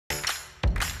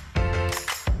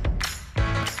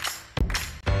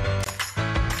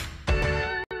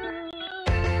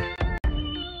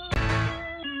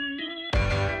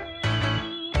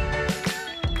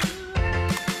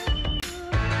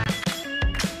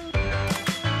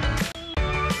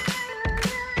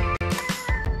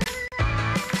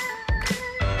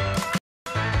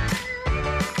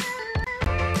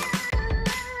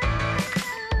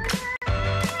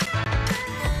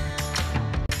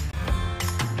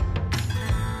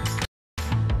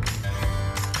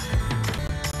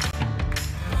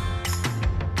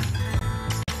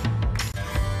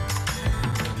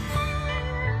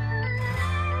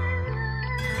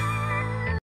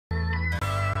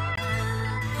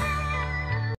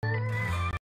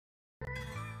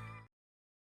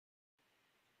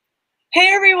Hey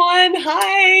everyone,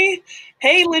 hi.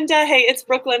 Hey Linda, hey, it's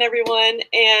Brooklyn everyone,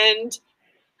 and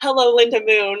hello Linda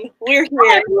Moon. We're Hi,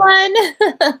 here.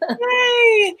 everyone.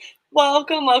 Hey,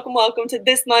 welcome to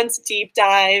this month's deep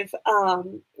dive.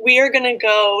 We are gonna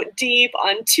go deep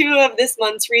on two of this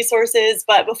month's resources,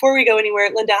 but before we go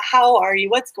anywhere, Linda, how are you?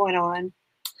 What's going on?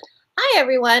 Hi,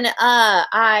 everyone.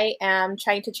 I am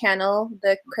trying to channel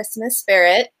the Christmas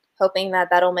spirit, hoping that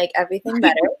that'll make everything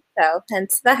better. So,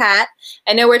 hence the hat.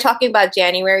 I know we're talking about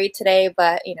January today,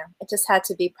 but it just had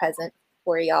to be present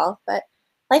for y'all. But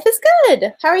life is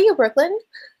good. How are you, Brooklyn?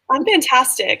 I'm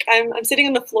fantastic. I'm sitting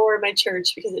on the floor of my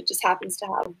church because it just happens to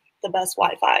have the best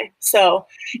Wi-Fi. So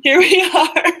here we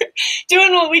are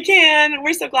doing what we can.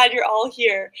 We're so glad you're all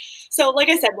here. So like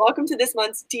I said, welcome to this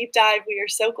month's deep dive. We are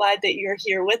so glad that you're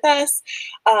here with us.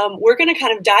 We're going to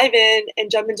kind of dive in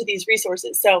and jump into these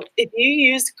resources. So if you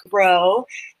use Grow,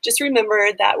 just remember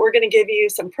that we're going to give you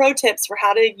some pro tips for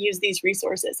how to use these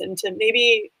resources and to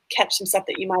maybe catch some stuff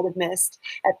that you might have missed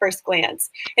at first glance.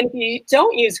 And if you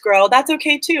don't use Grow, that's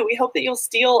okay too. We hope that you'll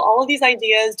steal all of these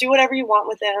ideas, do whatever you want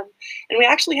with them. And we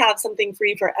actually have something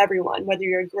free for everyone, whether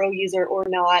you're a Grow user or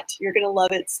not. You're going to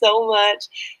love it so much,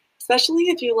 especially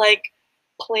if you like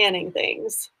planning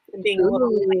things and being a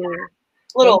little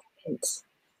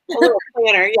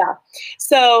planner. Yeah.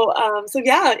 So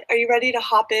yeah, are you ready to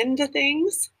hop into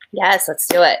things? Yes, let's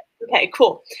do it. Okay,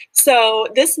 cool. So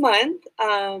this month,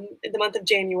 the month of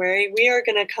January, we are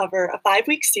going to cover a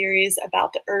 5-week series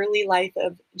about the early life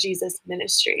of Jesus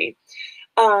ministry.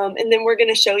 And then we're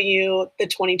going to show you the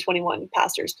 2021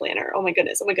 Pastor's Planner. Oh my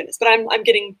goodness. But I'm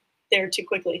getting there too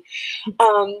quickly.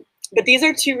 But these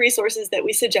are two resources that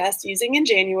we suggest using in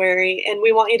January, and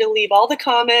we want you to leave all the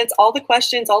comments, all the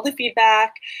questions, all the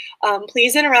feedback.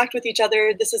 Please interact with each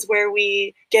other. This is where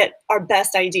we get our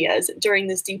best ideas during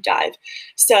this deep dive.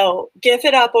 So GIF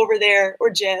it up over there, or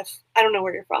GIF. I don't know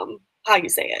where you're from, how you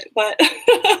say it, but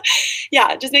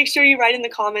yeah, just make sure you write in the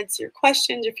comments your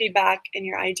questions, your feedback, and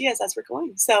your ideas as we're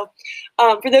going. So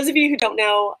for those of you who don't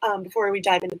know, before we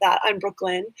dive into that, I'm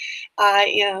Brooklyn.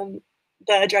 I am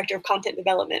the Director of Content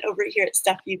Development over here at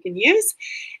Stuff You Can Use.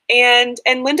 And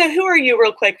Linda, who are you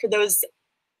real quick for those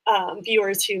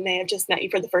viewers who may have just met you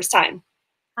for the first time?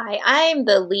 Hi, I'm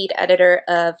the lead editor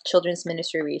of Children's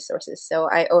Ministry Resources.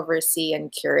 So I oversee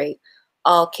and curate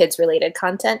all kids-related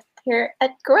content here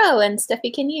at Grow and Stuff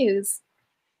You Can Use.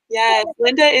 Yes,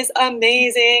 Linda is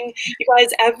amazing. You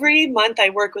guys, every month I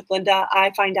work with Linda,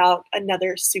 I find out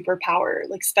another superpower,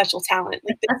 like special talent.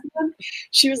 Like this month,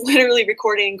 she was literally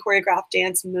recording choreographed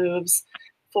dance moves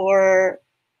for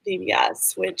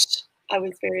VBS, which I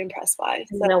was very impressed by. I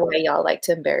don't know why y'all like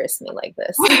to embarrass me like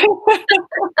this.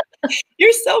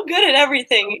 You're so good at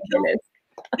everything.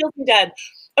 You'll be dead.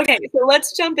 Okay, so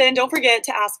let's jump in. Don't forget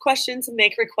to ask questions,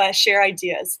 make requests, share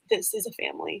ideas. This is a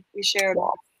family. We share it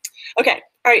all. Okay,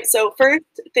 all right, so first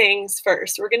things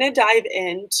first, we're going to dive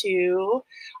into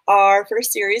our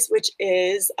first series, which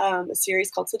is a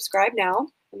series called Subscribe Now.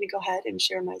 Let me go ahead and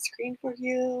share my screen for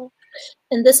you.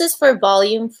 And this is for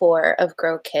volume 4 of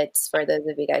Grow Kids, for those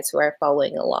of you guys who are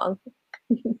following along.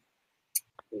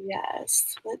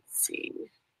 Yes, let's see.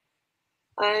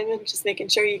 I'm just making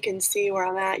sure you can see where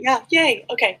I'm at. Yeah, yay.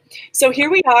 Okay, so here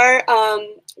we are.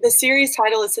 The series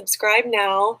title is Subscribe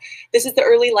Now. This is the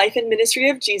early life and ministry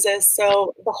of Jesus.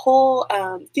 So the whole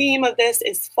theme of this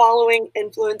is following,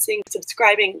 influencing,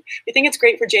 subscribing. We think it's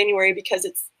great for January because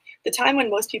it's the time when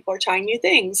most people are trying new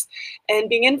things and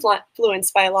being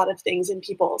influenced by a lot of things and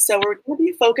people. So we're going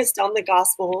to be focused on the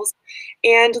Gospels.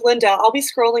 And Linda, I'll be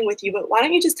scrolling with you, but why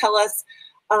don't you just tell us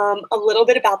a little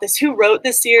bit about this? Who wrote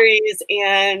the series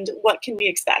and what can we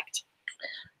expect?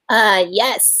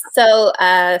 Yes. So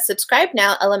Subscribe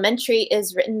Now Elementary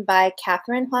is written by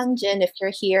Hwang-Jin. If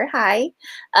you're here, hi.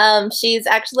 She's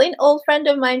actually an old friend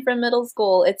of mine from middle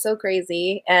school. It's so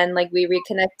crazy. And like we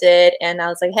reconnected and I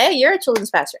was like, hey, you're a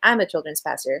children's pastor. I'm a children's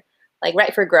pastor. Like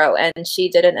right for Grow. And she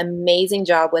did an amazing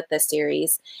job with this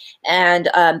series. And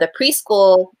the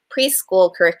preschool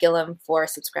curriculum for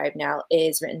Subscribe Now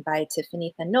is written by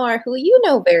Tiffany Thenor, who you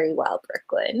know very well,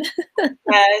 Brooklyn.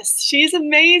 Yes, she's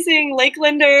amazing.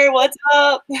 Lakelander, what's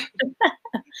up?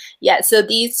 Yeah, so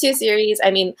these two series,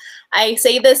 I mean, I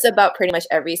say this about pretty much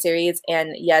every series,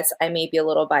 and yes, I may be a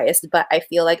little biased, but I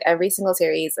feel like every single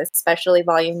series, especially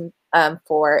volume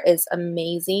 4, is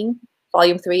amazing.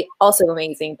 Volume 3, also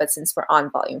amazing, but since we're on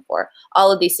volume 4,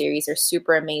 all of these series are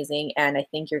super amazing, and I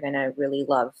think you're going to really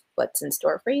love what's in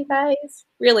store for you guys.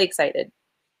 Really excited.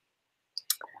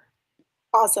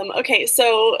 Awesome. Okay,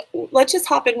 so let's just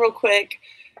hop in real quick.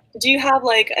 Do you have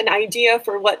like an idea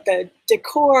for what the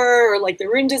decor or like the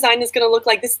room design is going to look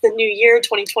like? This is the new year,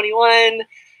 2021.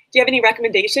 Do you have any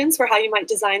recommendations for how you might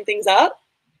design things up?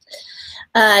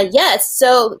 Yes.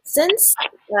 So since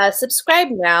Subscribe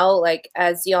Now, like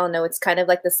as you all know, it's kind of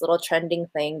like this little trending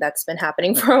thing that's been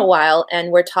happening for a while,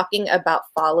 and we're talking about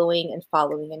following and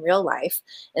following in real life.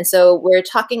 And so we're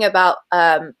talking about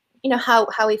how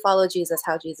we follow Jesus,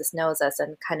 how Jesus knows us,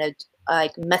 and kind of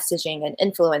like messaging and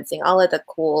influencing all of the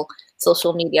cool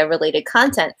social media related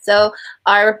content. So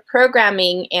our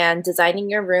programming and designing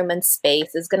your room and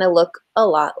space is going to look a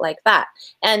lot like that.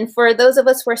 And for those of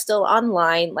us who are still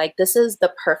online, like this is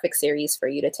the perfect series for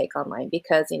you to take online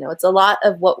because, it's a lot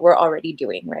of what we're already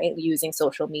doing, right? Using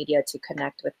social media to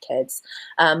connect with kids.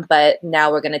 But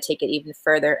now we're going to take it even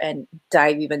further and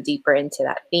dive even deeper into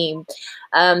that theme.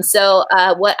 So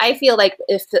what I feel like,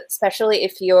 especially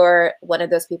if you're one of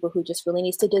those people who just really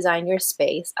needs to design your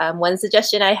space, one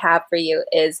suggestion I have for you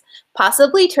is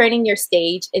possibly turning your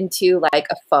stage into like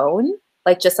a phone,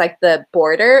 like just like the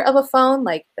border of a phone,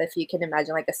 like if you can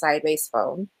imagine like a sideways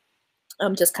phone.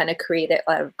 Just kind of create it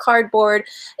out of cardboard.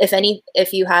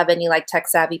 If you have any like tech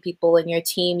savvy people in your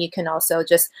team, you can also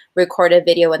just record a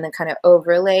video and then kind of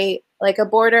overlay like a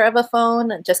border of a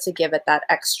phone just to give it that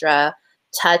extra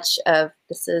touch of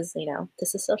this is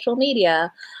social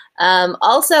media.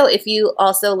 Also, if you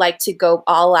also like to go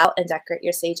all out and decorate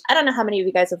your stage, I don't know how many of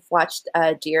you guys have watched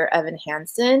Dear Evan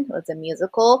Hansen. It was a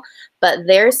musical, but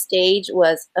their stage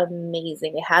was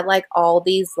amazing. It had like all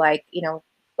these like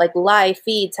live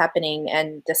feeds happening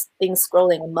and just things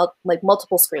scrolling on like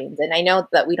multiple screens. And I know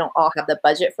that we don't all have the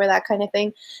budget for that kind of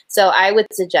thing. So I would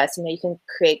suggest, you can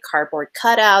create cardboard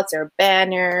cutouts or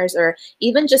banners, or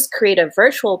even just create a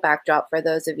virtual backdrop for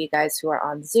those of you guys who are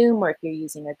on Zoom, or if you're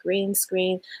using a green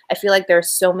screen. I feel like there are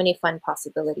so many fun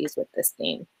possibilities with this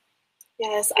theme.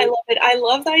 Yes, I love it. I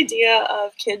love the idea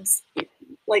of kids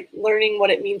like learning what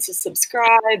it means to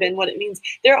subscribe and what it means.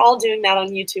 They're all doing that on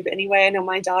YouTube anyway. I know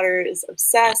my daughter is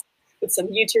obsessed with some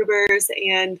YouTubers,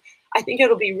 and I think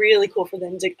it'll be really cool for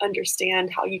them to understand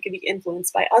how you can be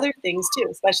influenced by other things too,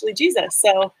 especially Jesus.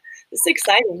 So it's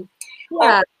exciting.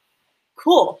 Yeah.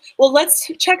 Cool. Well, let's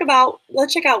check out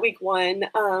week 1.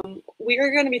 We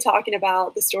are going to be talking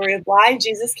about the story of why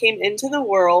Jesus came into the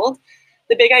world.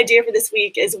 The big idea for this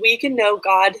week is we can know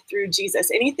God through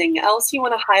Jesus. Anything else you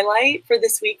want to highlight for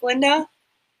this week, Linda?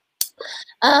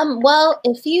 Well,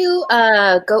 if you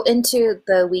go into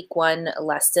the week 1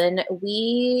 lesson,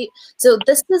 so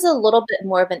this is a little bit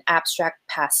more of an abstract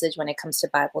passage when it comes to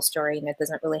Bible story, and it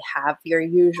doesn't really have your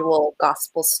usual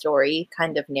gospel story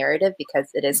kind of narrative because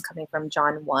it is coming from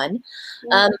John 1.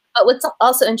 But what's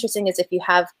also interesting is if you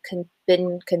have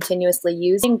been continuously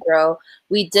using Grow,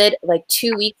 we did like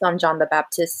 2 weeks on John the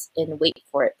Baptist in Wait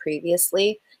for It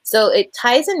previously. So it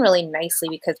ties in really nicely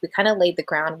because we kind of laid the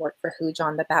groundwork for who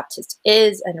John the Baptist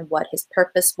is and what his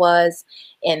purpose was,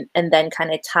 and then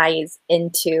kind of ties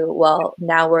into, well,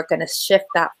 now we're going to shift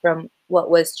that from what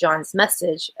was John's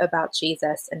message about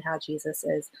Jesus and how Jesus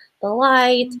is the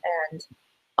light and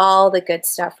all the good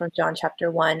stuff from John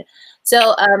chapter 1.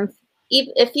 So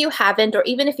if you haven't, or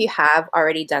even if you have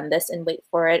already done this and Wait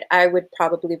for It, I would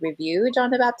probably review John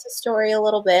the Baptist story a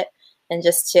little bit, and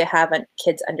just to have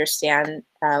kids understand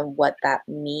what that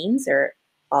means, or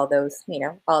all those,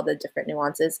 all the different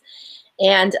nuances.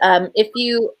 And if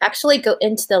you actually go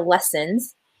into the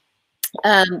lessons,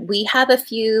 we have a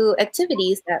few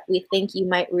activities that we think you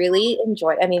might really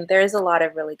enjoy. I mean, there's a lot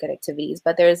of really good activities,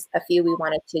 but there's a few we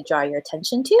wanted to draw your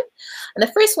attention to. And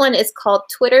the first one is called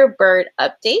Twitter Bird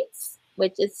Updates,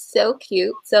 which is so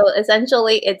cute. So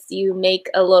essentially it's you make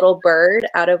a little bird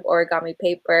out of origami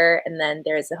paper, and then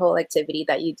there's a whole activity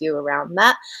that you do around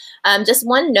that. Just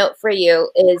one note for you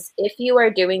is if you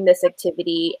are doing this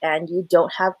activity and you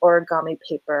don't have origami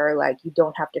paper, like you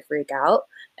don't have to freak out.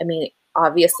 I mean,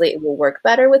 obviously it will work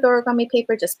better with origami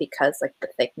paper just because like the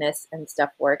thickness and stuff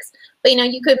works. But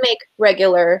you could make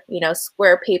regular,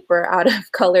 square paper out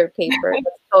of colored paper.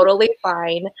 That's totally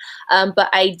fine. But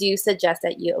I do suggest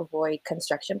that you avoid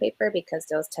construction paper because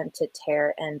those tend to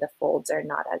tear and the folds are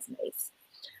not as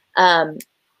nice.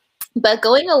 But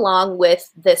going along with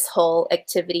this whole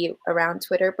activity around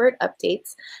Twitter Bird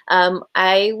Updates,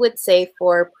 I would say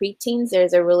for preteens,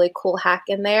 there's a really cool hack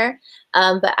in there.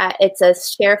 But it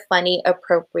says share funny,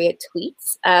 appropriate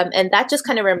tweets. And that just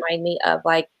kind of remind me of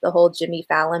like the whole Jimmy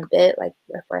Fallon bit, like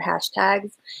for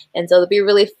hashtags. And so it'll be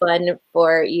really fun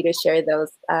for you to share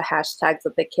those hashtags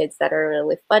with the kids that are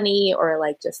really funny, or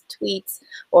like just tweets,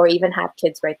 or even have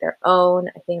kids write their own.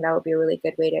 I think that would be a really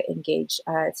good way to engage,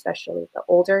 especially the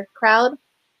older crowd.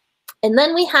 And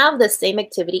then we have the same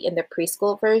activity in the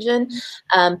preschool version,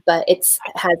 but it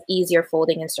has easier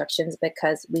folding instructions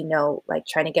because we know like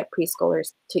trying to get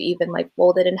preschoolers to even like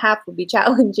fold it in half would be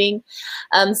challenging.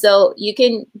 So you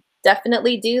can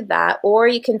definitely do that, or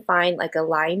you can find like a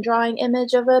line drawing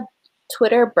image of a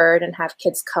Twitter bird and have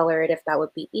kids color it if that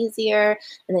would be easier.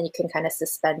 And then you can kind of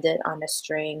suspend it on a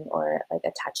string or like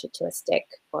attach it to a stick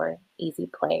for easy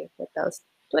play with those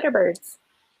Twitter birds.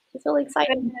 It's really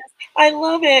exciting. I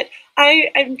love it.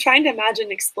 I'm trying to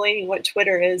imagine explaining what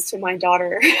Twitter is to my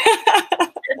daughter.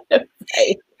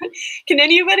 Right. Can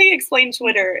anybody explain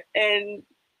Twitter? And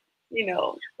you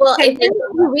know, well, I think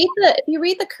if you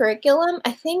read the curriculum,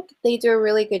 I think they do a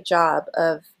really good job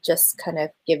of just kind of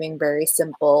giving very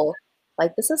simple,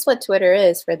 like this is what Twitter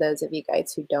is for those of you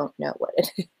guys who don't know what it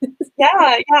is.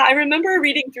 Yeah, I remember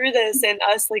reading through this and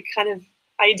us like kind of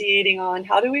ideating on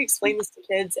how do we explain this to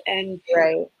kids, and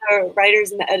Right. the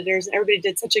writers and the editors and everybody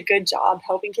did such a good job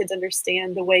helping kids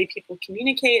understand the way people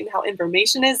communicate and how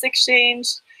information is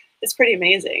exchanged. It's pretty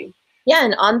amazing. Yeah,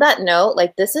 and on that note,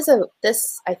 like this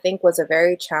I think was a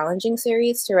very challenging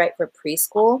series to write for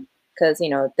preschool because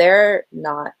they're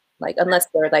not like, unless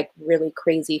they're like really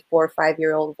crazy 4 or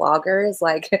 5-year-old vloggers,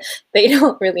 like they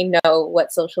don't really know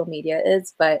what social media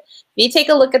is. But if you take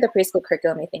a look at the preschool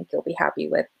curriculum, I think you'll be happy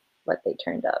with what they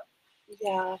turned up.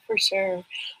 Yeah, for sure.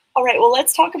 All right, well,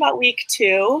 let's talk about week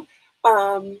 2.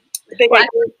 Let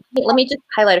me just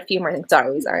highlight a few more things.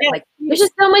 Sorry. Yeah, like there's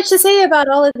just so much to say about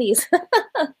all of these.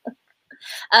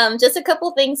 Just a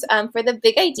couple things for the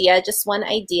big idea. Just one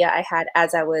idea I had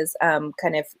as I was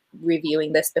kind of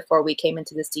reviewing this before we came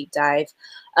into this deep dive.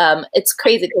 It's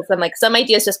crazy because I'm like, some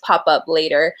ideas just pop up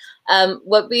later.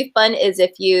 What would be fun is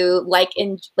if you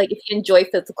if you enjoy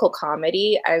physical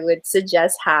comedy, I would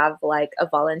suggest have like a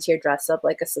volunteer dress up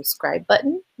like a subscribe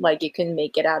button. Like you can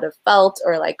make it out of felt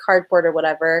or like cardboard or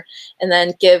whatever, and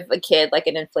then give a kid like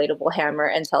an inflatable hammer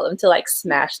and tell them to like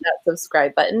smash that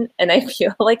subscribe button. And I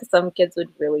feel like some kids would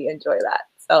really enjoy that.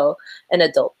 So, and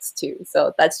adults too.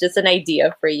 So that's just an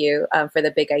idea for you for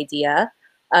the big idea.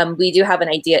 We do have an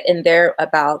idea in there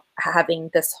about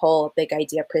having this whole big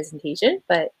idea presentation,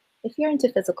 but if you're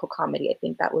into physical comedy, I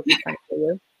think that would be fun for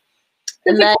you.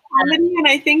 And then comedy, and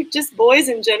I think just boys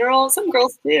in general, some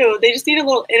girls too, they just need a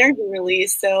little energy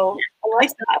release. So I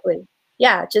like that.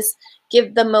 Yeah, just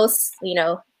give the most,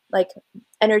 like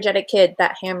energetic kid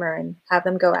that hammer and have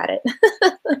them go at it.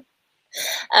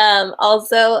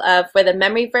 Also, for the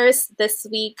memory verse this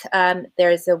week,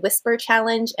 there's a whisper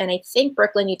challenge, and I think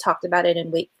Brooklyn, you talked about it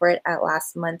and wait for it at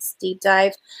last month's deep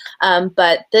dive.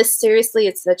 But this seriously,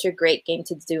 it's such a great game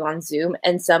to do on Zoom.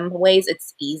 In some ways,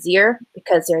 it's easier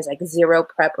because there's like zero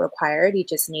prep required. You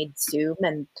just need Zoom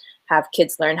and have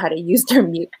kids learn how to use their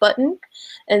mute button.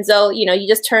 And so, you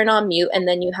just turn on mute and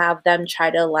then you have them try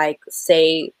to like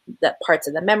say the parts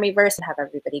of the memory verse and have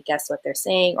everybody guess what they're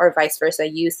saying, or vice versa.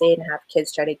 You say it and have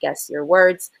kids try to guess your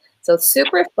words. So it's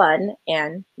super fun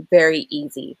and very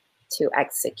easy to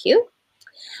execute.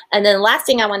 And then the last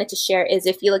thing I wanted to share is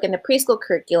if you look in the preschool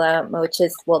curriculum, which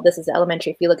is, well, this is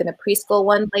elementary. If you look in the preschool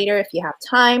one later, if you have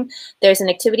time, there's an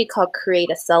activity called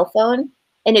Create a Cell Phone.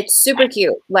 And it's super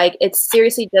cute. Like it's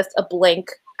seriously just a blank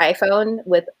iPhone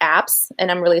with apps. And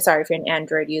I'm really sorry if you're an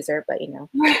Android user, but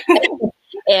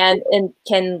and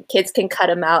kids can cut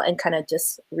them out and kind of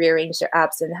just rearrange their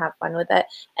apps and have fun with it.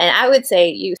 And I would say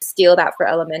you steal that for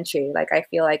elementary. Like I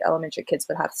feel like elementary kids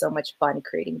would have so much fun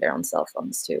creating their own cell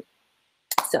phones too.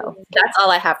 So that's all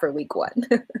I have for week 1.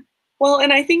 Well,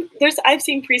 and I think I've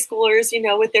seen preschoolers,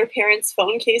 with their parents'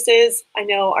 phone cases. I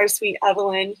know our sweet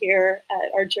Evelyn here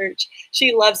at our church,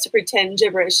 she loves to pretend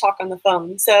gibberish, talk on the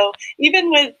phone. So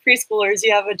even with preschoolers,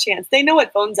 you have a chance. They know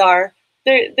what phones are.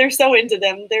 They're so into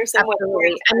them. They're so much.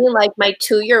 I mean, like my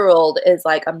 2-year-old is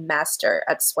like a master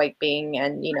at swiping,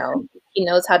 and he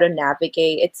knows how to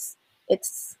navigate.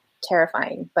 It's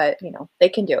terrifying, but they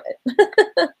can do it.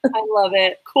 I love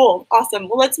it. Cool. Awesome.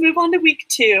 Well, let's move on to week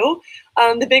 2.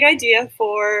 The big idea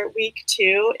for week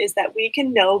 2 is that we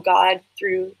can know God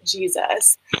through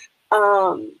Jesus.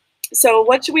 So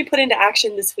what should we put into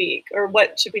action this week, or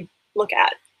what should we look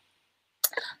at?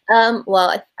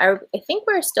 Well, I think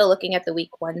we're still looking at the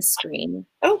week 1 screen.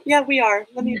 Oh, yeah, we are.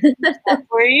 Let me put that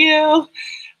for you.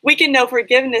 We can know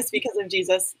forgiveness because of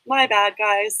Jesus. My bad,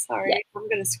 guys. Sorry. Yeah. I'm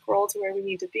going to scroll to where we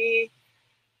need to be.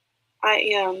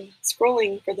 I am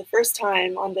scrolling for the first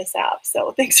time on this app, so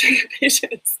thanks for your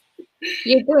patience.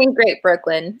 You're doing great,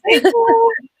 Brooklyn.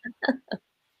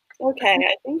 Okay,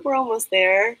 I think we're almost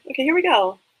there. Okay, here we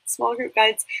go. Small group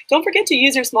guides. Don't forget to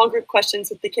use your small group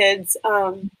questions with the kids.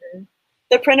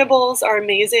 The printables are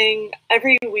amazing.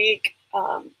 Every week,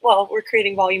 well, we're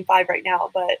creating volume 5 right now,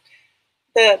 but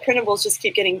the printables just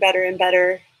keep getting better and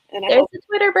better. And I There's hope a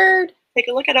Twitter bird. take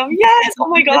a look at them. Yes. Oh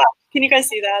my God. Can you guys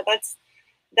see that?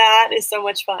 That is so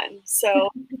much fun. So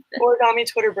origami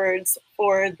Twitter birds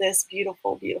for this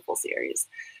beautiful, beautiful series.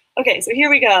 Okay, so here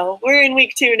we go. We're in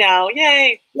week 2 now.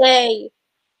 Yay. Yay.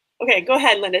 Okay, go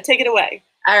ahead, Linda. Take it away.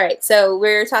 All right, so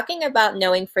we're talking about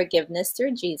knowing forgiveness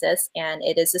through Jesus, and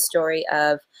it is the story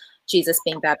of Jesus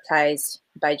being baptized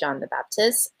by John the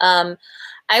Baptist.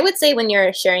 I would say when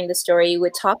you're sharing the story, you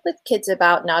would talk with kids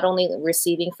about not only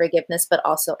receiving forgiveness, but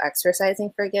also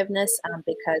exercising forgiveness,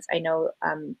 because I know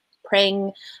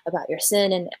praying about your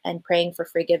sin and praying for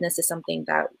forgiveness is something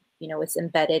that, you know, it's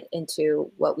embedded into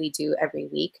what we do every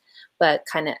week, but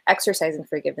kind of exercising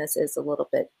forgiveness is a little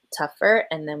bit tougher.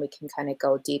 And then we can kind of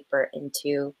go deeper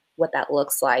into what that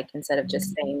looks like instead of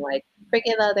just saying like,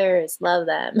 forgive others, love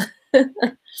them.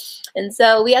 And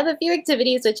so we have a few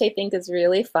activities, which I think is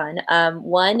really fun.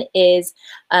 One is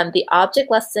the object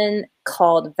lesson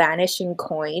called Vanishing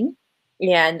Coin.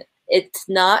 And it's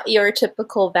not your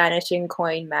typical vanishing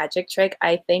coin magic trick.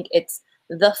 I think it's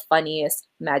the funniest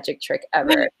magic trick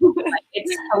ever. Like,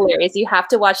 it's hilarious. You have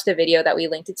to watch the video that we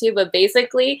linked it to, but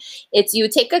basically it's you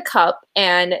take a cup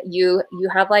and you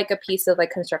have like a piece of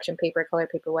like construction paper, color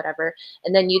paper, whatever,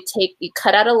 and then you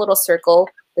cut out a little circle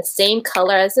the same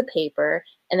color as the paper,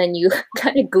 and then you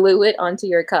kind of glue it onto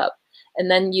your cup, and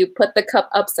then you put the cup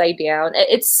upside down.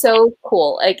 It's so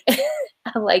cool.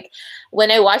 Like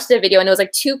when I watched the video and it was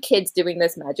like 2 kids doing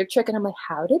this magic trick, and I'm like,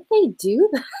 how did they do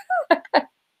that?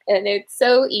 And it's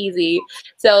so easy.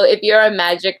 So if you're a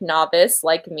magic novice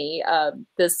like me,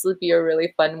 this would be a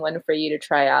really fun one for you to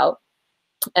try out.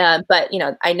 But, you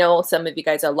know, I know some of you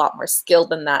guys are a lot more skilled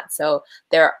than that. So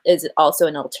there is also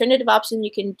an alternative option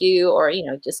you can do, or, you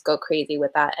know, just go crazy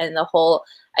with that. And the whole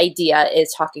idea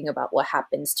is talking about what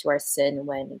happens to our sin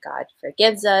when God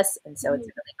forgives us. And so it's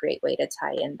a really great way to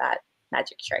tie in that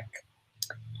magic trick.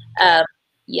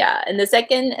 Yeah, and the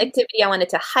second activity I wanted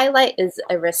to highlight is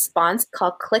a response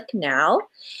called Click Now.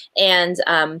 And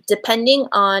depending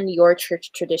on your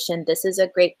church tradition, this is a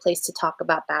great place to talk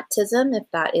about baptism if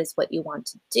that is what you want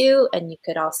to do. And you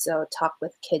could also talk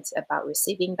with kids about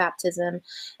receiving baptism.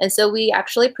 And so we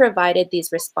actually provided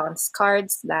these response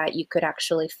cards that you could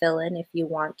actually fill in if you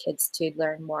want kids to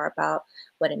learn more about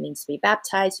what it means to be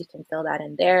baptized. You can fill that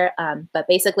in there. But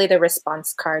basically the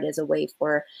response card is a way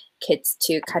for kids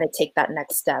to kind of take that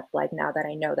next step. Like, now that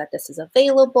I know that this is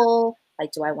available,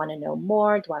 like, do I want to know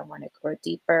more? Do I want to go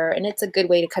deeper? And it's a good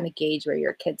way to kind of gauge where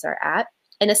your kids are at.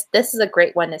 And this is a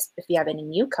great one if you have any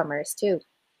newcomers too.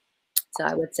 So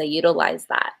I would say utilize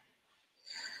that.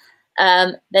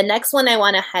 The next one I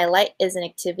want to highlight is an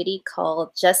activity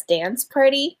called Just Dance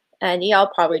Party. And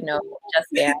y'all probably know Just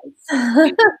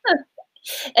Dance.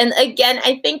 And again,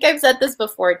 I think I've said this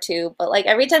before too, but like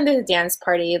every time there's a dance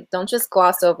party, don't just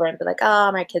gloss over and be like,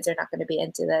 oh, my kids are not going to be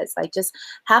into this. Like, just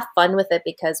have fun with it,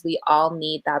 because we all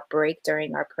need that break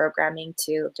during our programming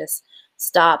to just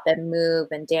stop and move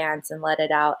and dance and let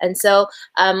it out. And so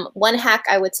one hack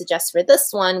I would suggest for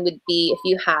this one would be, if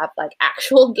you have like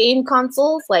actual game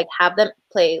consoles, like have them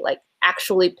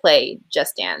actually play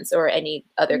Just Dance or any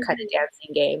other kind of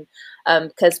dancing game,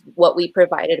 because what we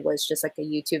provided was just like a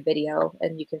YouTube video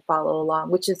and you can follow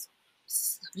along, which is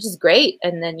great.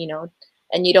 And then, you know,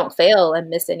 and you don't fail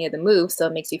and miss any of the moves, so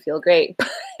it makes you feel great.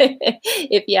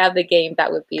 If you have the game,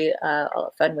 that would be a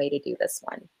fun way to do this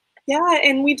one. Yeah,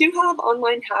 and we do have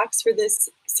online hacks for this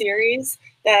series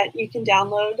that you can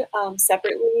download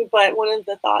separately. But one of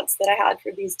the thoughts that I had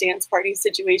for these dance party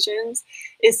situations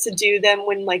is to do them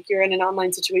when, like, you're in an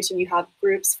online situation, you have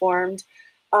groups formed.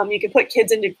 You can put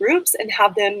kids into groups and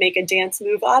have them make a dance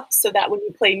move up, so that when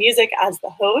you play music as the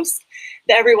host,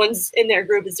 that everyone's in their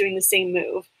group is doing the same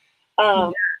move.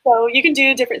 So you can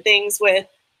do different things with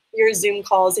your Zoom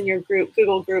calls and your group,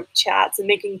 Google group chats, and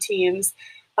making teams.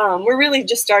 We're really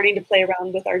just starting to play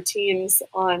around with our teams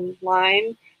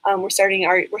online. We're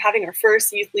having our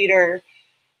first youth leader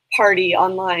party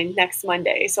online next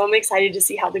Monday. So I'm excited to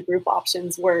see how the group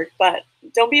options work. But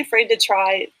don't be afraid to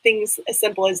try things as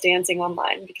simple as dancing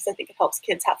online, because I think it helps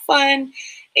kids have fun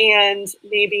and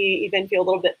maybe even feel a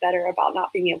little bit better about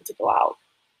not being able to go out.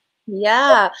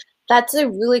 Yeah, that's a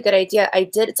really good idea. I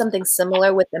did something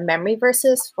similar with the memory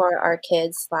verses for our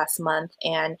kids last month,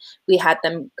 and we had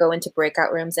them go into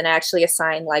breakout rooms, and I actually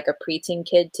assigned like a preteen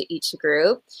kid to each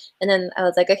group. And then I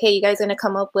was like, okay, you guys are gonna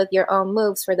come up with your own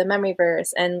moves for the memory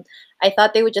verse. And I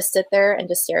thought they would just sit there and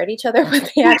just stare at each other,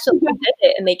 but they actually did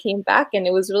it, and they came back, and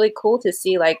it was really cool to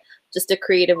see like just a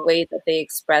creative way that they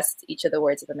expressed each of the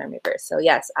words of the memory verse. So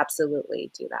yes,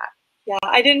 absolutely do that. Yeah,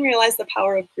 I didn't realize the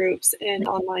power of groups in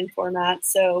online formats.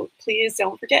 So please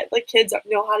don't forget, like kids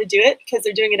know how to do it because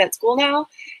they're doing it at school now,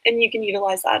 and you can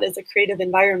utilize that as a creative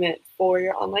environment for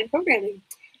your online programming.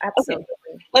 Absolutely.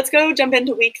 Okay, let's go jump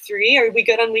into week 3. Are we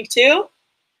good on week 2?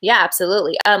 Yeah,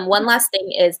 absolutely. One last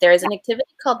thing is there is an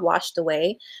activity called Washed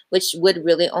Away, which would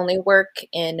really only work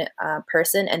in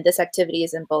person. And this activity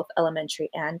is in both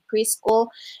elementary and preschool.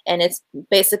 And it's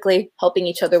basically helping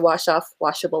each other wash off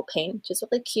washable paint, which is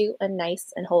really cute and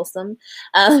nice and wholesome.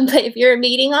 But if you're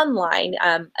meeting online,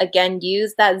 again,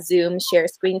 use that Zoom share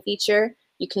screen feature.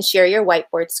 You can share your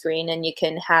whiteboard screen and you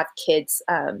can have kids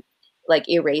like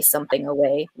erase something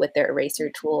away with their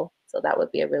eraser tool. So that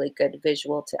would be a really good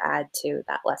visual to add to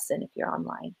that lesson if you're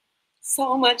online.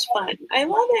 So much fun. I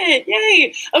love it.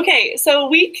 Yay. Okay, so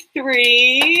week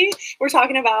 3, we're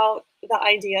talking about the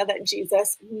idea that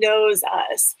Jesus knows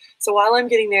us. So while I'm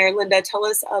getting there, Linda, tell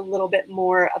us a little bit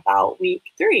more about week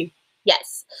 3.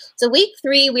 Yes. So week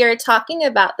 3, we are talking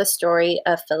about the story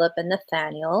of Philip and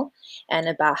Nathaniel and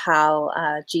about how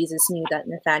Jesus knew that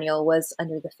Nathaniel was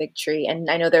under the fig tree. And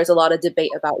I know there's a lot of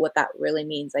debate about what that really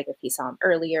means, like if he saw him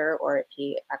earlier or if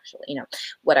he actually,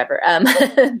 whatever.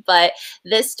 But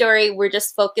this story, we're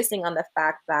just focusing on the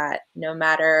fact that no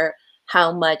matter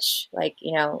how much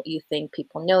you think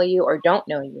people know you or don't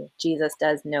know you, Jesus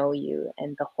does know you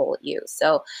and the whole you.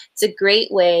 So it's a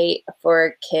great way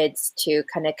for kids to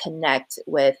kind of connect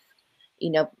with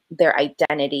their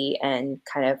identity and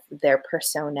kind of their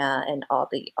persona and all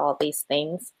these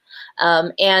things.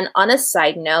 And on a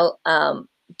side note,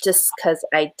 just because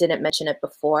I didn't mention it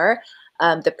before,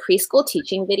 the preschool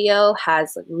teaching video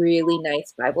has really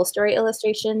nice Bible story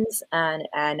illustrations, and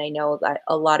I know that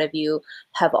a lot of you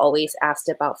have always asked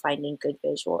about finding good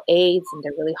visual aids, and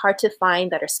they're really hard to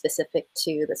find that are specific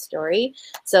to the story.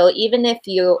 So even if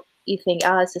you think,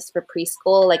 oh, it's just for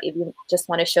preschool, like if you just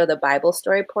want to show the Bible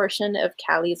story portion of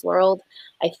Callie's World,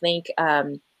 I think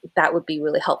that would be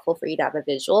really helpful for you to have a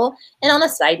visual. And on a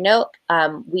side note,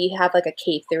 we have like a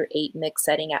K-8 mix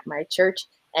setting at my church,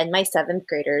 and my 7th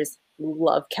graders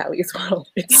love Callie's World.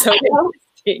 It's so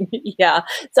interesting. Yeah.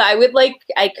 So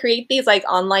I create these like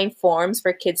online forums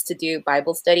for kids to do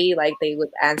Bible study. Like they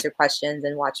would answer questions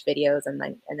and watch videos and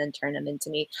then turn them into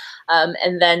me.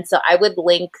 And then so I would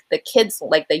link the kids,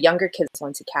 like the younger kids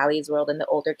one to Callie's World and the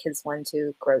older kids one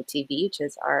to Grow TV, which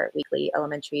is our weekly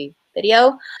elementary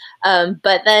video.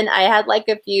 But then I had like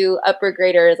a few upper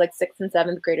graders, like 6th and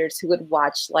 7th graders, who would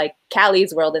watch like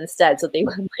Callie's World instead. So they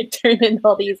would like turn in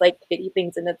all these like kitty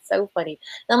things, and it's so funny.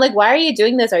 And I'm like, why are you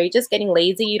doing this? Are you just getting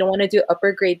lazy? You don't want to do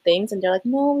upper grade things? And they're like,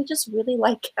 no, we just really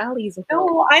like Callie's World.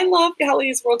 No, I love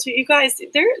Callie's World too. You guys,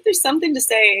 there's something to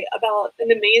say about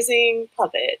an amazing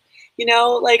puppet.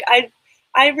 Like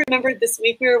I remember this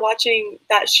week we were watching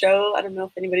that show. I don't know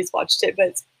if anybody's watched it,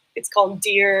 but it's called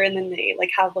Dear, and then they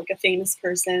like have like a famous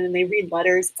person and they read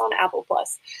letters. It's on Apple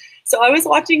Plus. So I was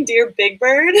watching Dear Big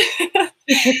Bird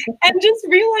and just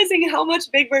realizing how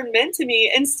much Big Bird meant to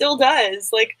me and still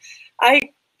does. Like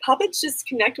puppets just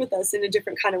connect with us in a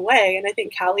different kind of way. And I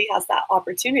think Callie has that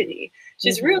opportunity.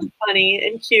 She's really funny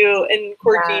and cute and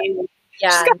quirky. Yeah.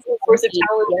 She's got all sorts of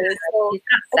challenges. So she's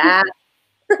not sad.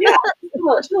 Yeah, she's a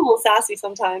little sassy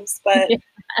sometimes, but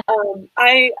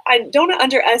I don't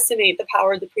underestimate the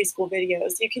power of the preschool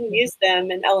videos. You can use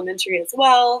them in elementary as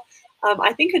well.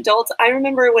 I think adults, I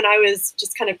remember when I was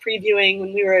just kind of previewing,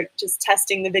 when we were just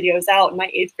testing the videos out, and my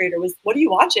 8th grader was, what are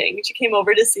you watching? She came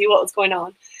over to see what was going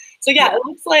on. So yeah, it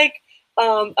looks like,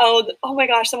 oh my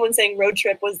gosh, someone saying Road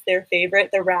Trip was their favorite,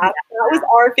 the rap. That was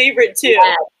our favorite too.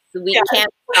 Yes. We can't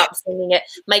stop singing it.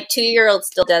 My 2-year-old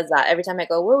still does that. Every time I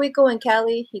go, where are we going,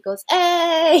 Callie? He goes,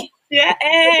 hey. Yeah,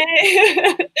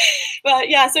 hey. But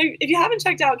yeah, so if you haven't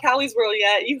checked out Callie's World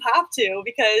yet, you have to,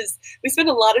 because we spend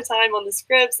a lot of time on the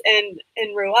scripts, and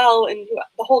Roel and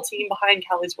the whole team behind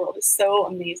Callie's World is so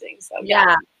amazing. So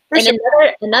yeah. And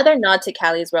sure. another nod to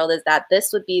Callie's World is that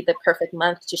this would be the perfect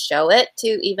month to show it to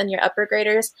even your upper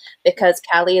graders, because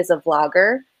Callie is a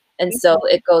vlogger. And so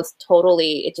it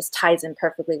just ties in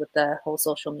perfectly with the whole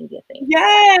social media thing.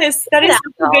 Yes, that is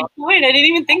a good point. I didn't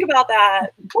even think about that.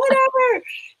 Whatever.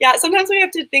 Yeah, sometimes we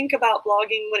have to think about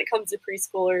blogging when it comes to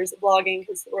preschoolers, blogging,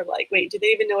 because we're like, wait, do they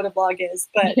even know what a vlog is?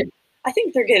 But I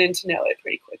think they're getting to know it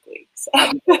pretty quickly. So.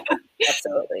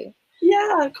 Absolutely.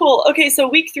 Yeah, cool. Okay, so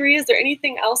week 3, is there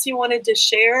anything else you wanted to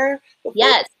share?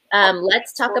 Yes.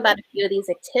 Let's talk about a few of these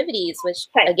activities, which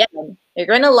again, you're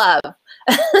going to love.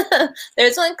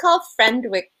 There's one called Friend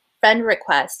friend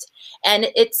request. And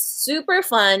it's super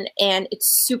fun and it's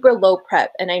super low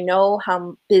prep. And I know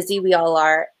how busy we all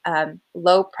are.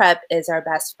 Low prep is our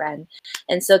best friend.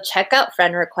 And so check out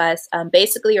friend requests.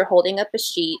 Basically, you're holding up a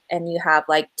sheet and you have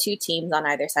like 2 teams on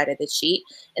either side of the sheet.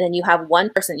 And then you have one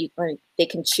person, they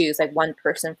can choose like one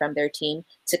person from their team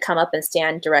to come up and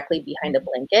stand directly behind the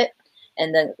blanket.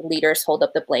 And then leaders hold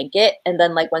up the blanket. And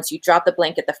then like once you drop the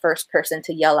blanket, the first person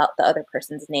to yell out the other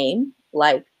person's name,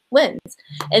 like, wins.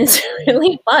 And it's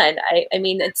really fun. I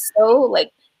mean, it's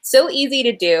so easy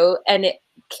to do. And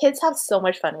kids have so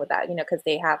much fun with that, you know, because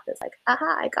they have this like,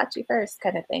 aha, I got you first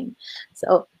kind of thing.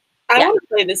 So I yeah. want to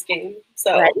play this game.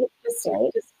 So right. just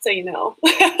so you know.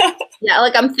 Yeah,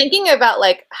 like I'm thinking about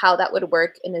like how that would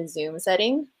work in a Zoom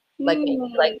setting. Like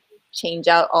maybe like change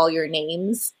out all your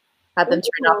names, have them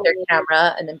turn off their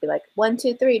camera, and then be like, 1,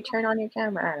 2, 3, turn on your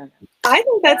camera. I don't know. I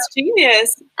think that's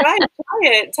genius. Guys, try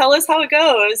it. Tell us how it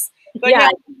goes. But yeah,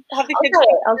 have the kids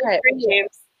I'll try it.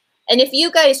 Games. And if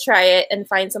you guys try it and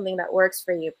find something that works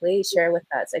for you, please share with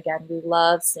us. Again, we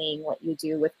love seeing what you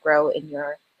do with Grow in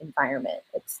your environment.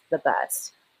 It's the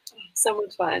best. So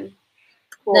much fun.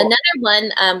 Cool.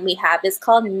 Another one we have is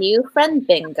called New Friend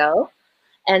Bingo.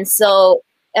 And so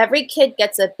every kid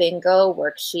gets a bingo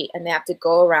worksheet and they have to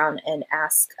go around and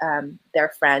ask their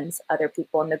friends, other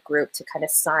people in the group, to kind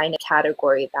of sign a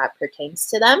category that pertains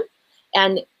to them.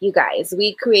 And you guys,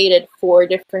 we created 4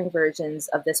 different versions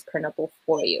of this printable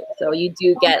for you. So you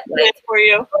do get like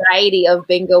a variety of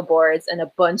bingo boards and a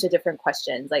bunch of different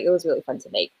questions. Like it was really fun to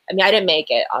make. I mean, I didn't make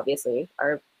it, obviously.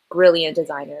 Our brilliant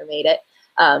designer made it.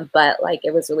 But like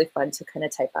it was really fun to kind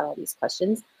of type out all these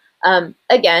questions.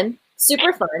 Again,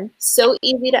 super fun, so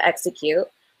easy to execute.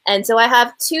 And so I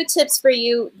have 2 tips for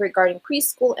you regarding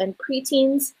preschool and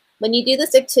preteens. When you do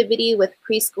this activity with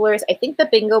preschoolers, I think the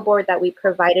bingo board that we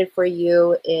provided for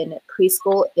you in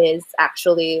preschool is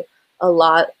actually a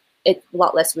lot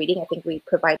less reading. I think we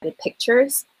provided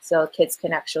pictures so kids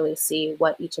can actually see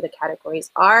what each of the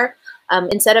categories are.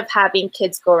 Instead of having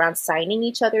kids go around signing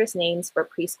each other's names for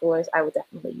preschoolers, I would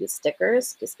definitely use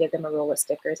stickers. Just give them a roll of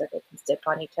stickers that they can stick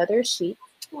on each other's sheet.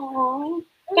 Aww,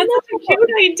 that's a cute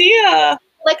idea.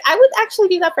 Like I would actually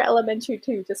do that for elementary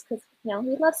too, just because, you know,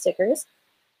 we love stickers.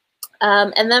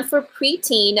 And then for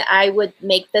preteen, I would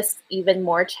make this even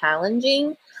more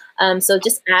challenging. So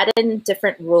just add in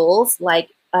different rules, like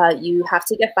you have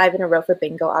to get 5 in a row for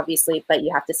bingo, obviously, but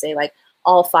you have to say like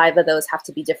all 5 of those have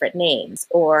to be different names,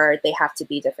 or they have to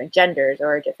be different genders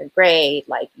or a different grade,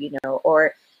 like, you know,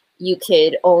 or you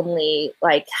could only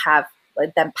like have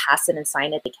like, them pass it and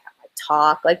sign it. They can't like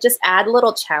talk, like just add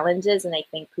little challenges. And I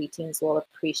think preteens will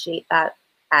appreciate that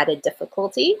added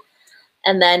difficulty.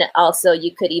 And then also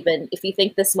you could even, if you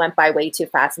think this went by way too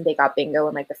fast and they got bingo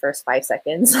in like the first 5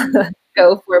 seconds,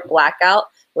 go for blackout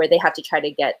where they have to try to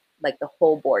get like the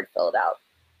whole board filled out.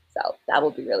 So that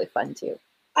will be really fun too.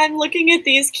 I'm looking at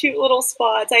these cute little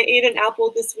spots. I ate an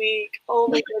apple this week. Oh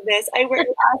my goodness. I wear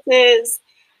glasses.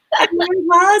 I wear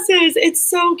glasses. It's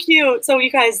so cute. So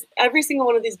you guys, every single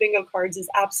one of these bingo cards is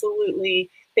absolutely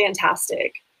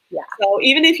fantastic. Yeah. So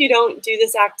even if you don't do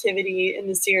this activity in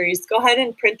the series, go ahead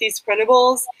and print these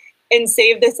printables and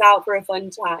save this out for a fun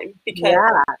time because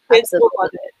kids will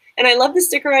love it. And I love the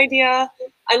sticker idea.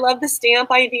 I love the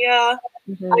stamp idea.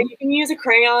 You can use a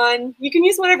crayon. You can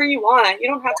use whatever you want. You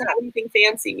don't have to have anything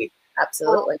fancy.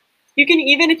 Absolutely. You can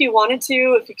even, if you wanted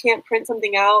to, if you can't print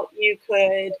something out, you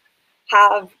could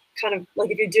have kind of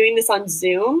like if you're doing this on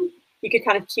Zoom, you could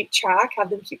kind of have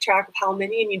them keep track of how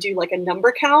many, and you do like a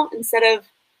number count instead of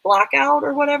blackout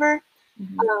or whatever.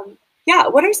 Yeah,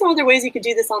 what are some other ways you could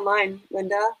do this online,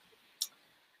 Linda?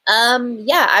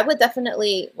 Yeah, I would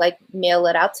definitely like mail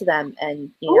it out to them and,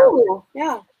 you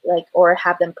know, like, or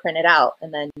have them print it out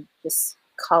and then just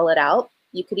call it out.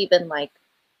 You could even like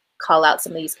call out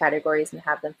some of these categories and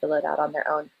have them fill it out on their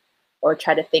own, or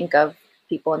try to think of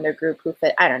people in their group who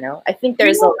fit. I don't know. I think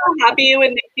there's I'm so happy it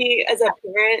would make me as a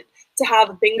parent to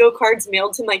have bingo cards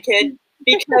mailed to my kid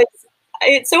because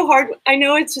it's so hard. I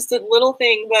know it's just a little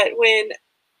thing, but when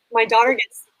my daughter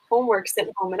gets homework sent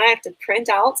home and I have to print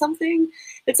out something,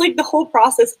 it's like the whole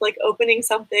process of like opening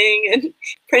something and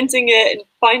printing it and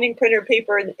finding printer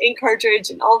paper and the ink cartridge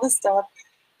and all this stuff.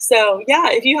 So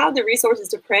yeah, if you have the resources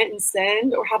to print and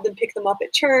send, or have them pick them up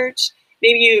at church,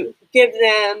 maybe you give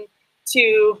them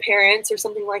to parents or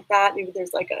something like that. Maybe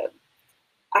there's like a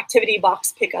activity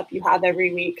box pickup you have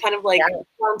every week, kind of like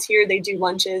around here they do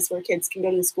lunches where kids can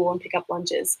go to the school and pick up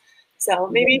lunches. So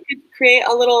maybe you could create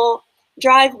a little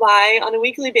drive-by on a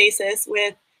weekly basis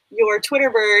with your Twitter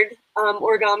bird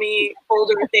origami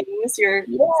folder things, your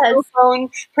cell phone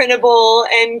printable,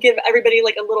 and give everybody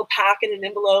like a little pack in an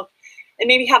envelope. and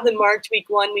maybe have them marked week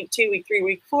 1, week 2, week 3,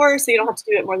 week 4, so you don't have to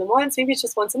do it more than once. Maybe it's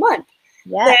just once a month.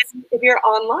 Yes. Then if you're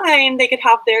online, they could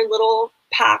have their little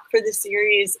pack for the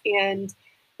series, and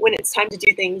when it's time to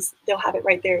do things, they'll have it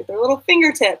right there at their little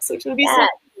fingertips, which would be so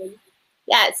good.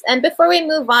 Yes, and before we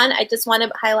move on, I just want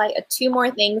to highlight 2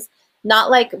 more things,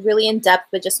 not like really in depth,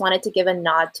 but just wanted to give a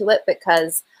nod to it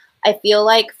because I feel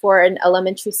like for an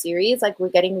elementary series, like we're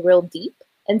getting real deep.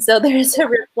 And so there's a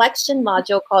reflection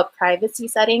module called Privacy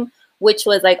Setting, which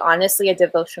was like honestly a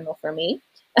devotional for me.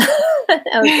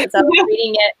 I was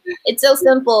reading it. It's so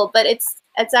simple, but it's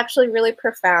actually really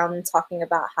profound, talking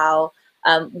about how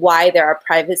why there are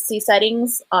privacy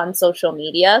settings on social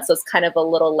media. So it's kind of a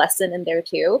little lesson in there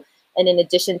too. And in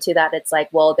addition to that, it's like,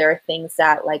 well, there are things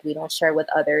that like we don't share with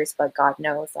others, but God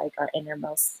knows like our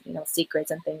innermost,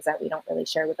 secrets and things that we don't really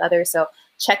share with others. So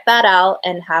check that out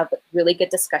and have really good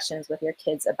discussions with your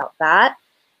kids about that.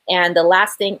 And the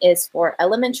last thing is for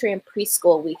elementary and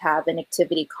preschool, we have an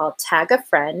activity called Tag a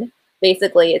Friend.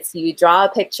 Basically, it's you draw a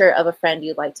picture of a friend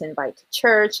you'd like to invite to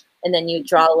church, and then you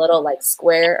draw a little like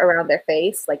square around their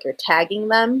face, like you're tagging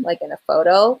them like in a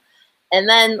photo. And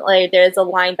then like there's a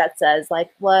line that says like,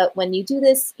 when you do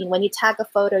this, when you tag a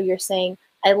photo, you're saying,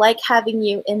 I like having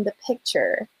you in the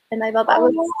picture. And I thought that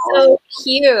was so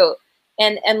cute.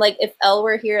 And like if Elle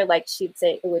were here, like she'd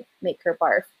say it would make her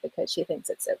barf because she thinks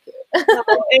it's so cute. No,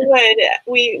 it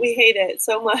would. We hate it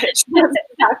so much. That's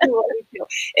exactly what we feel.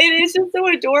 It is just so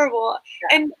adorable.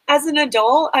 Yeah. And as an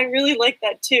adult, I really like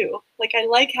that too. Like I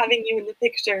like having you in the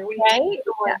picture. Right?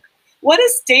 Yeah. What a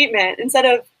statement. Instead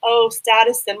of, oh,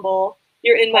 status symbol,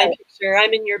 you're in my picture,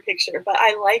 I'm in your picture, but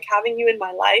I like having you in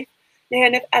my life.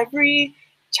 Man, if every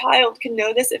child can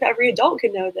know this, if every adult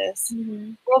can know this,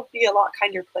 the world would be a lot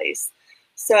kinder place.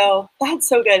 So that's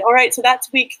so good. All right, so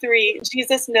that's week 3.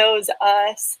 Jesus knows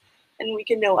us and we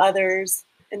can know others.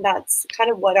 And that's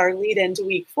kind of what our lead into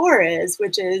week 4 is,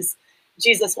 which is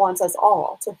Jesus wants us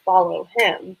all to follow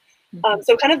him.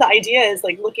 So kind of the idea is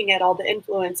like looking at all the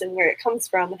influence and where it comes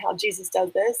from and how Jesus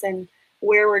does this and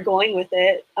where we're going with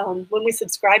it. When we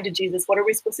subscribe to Jesus, what are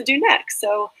we supposed to do next?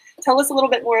 So tell us a little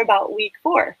bit more about week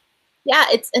 4. Yeah,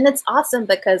 it's awesome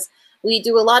because we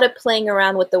do a lot of playing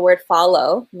around with the word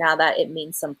follow now that it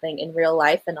means something in real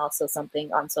life and also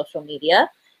something on social media,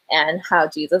 and how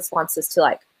Jesus wants us to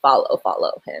like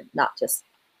follow him, not just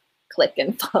click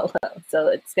and follow. So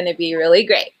it's going to be really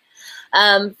great.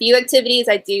 Few activities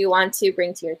I do want to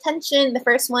bring to your attention. The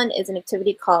first one is an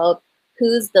activity called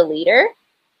Who's the Leader?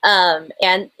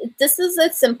 And this is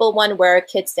a simple one where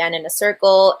kids stand in a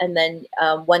circle and then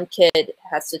one kid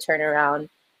has to turn around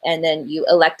and then you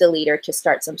elect a leader to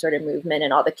start some sort of movement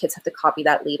and all the kids have to copy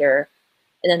that leader.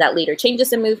 And then that leader changes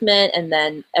the movement and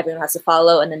then everyone has to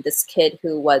follow. And then this kid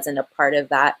who wasn't a part of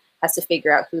that has to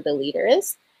figure out who the leader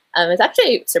is. It's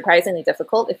actually surprisingly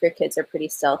difficult if your kids are pretty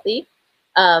stealthy.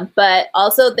 But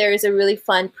also there's a really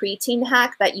fun preteen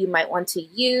hack that you might want to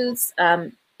use.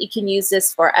 You can use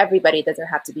this for everybody. It doesn't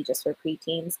have to be just for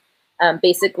preteens.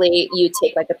 Basically, you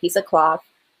take like a piece of cloth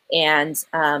and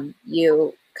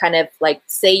you kind of like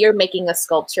say you're making a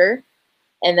sculpture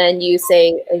and then you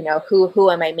say,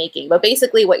 who am I making? But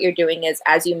basically what you're doing is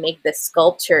as you make this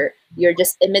sculpture, you're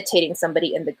just imitating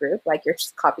somebody in the group. Like you're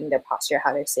just copying their posture,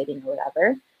 how they're sitting or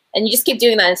whatever. And you just keep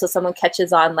doing that until someone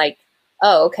catches on like,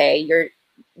 oh, okay,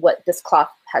 what this cloth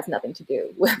has nothing to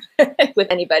do with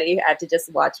anybody. You have to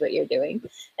just watch what you're doing.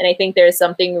 And I think there's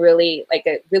something really like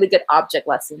a really good object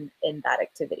lesson in that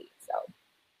activity. So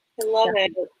I love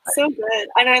it. So good.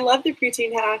 And I love the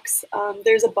preteen hacks.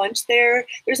 There's a bunch there.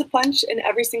 There's a bunch in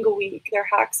every single week. There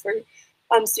are hacks for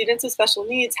students with special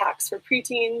needs, hacks for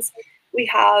preteens. We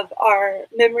have our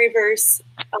memory verse,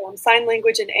 sign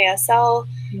language and ASL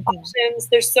options.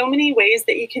 There's so many ways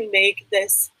that you can make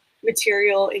this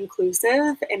material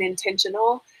inclusive and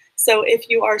intentional. So if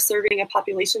you are serving a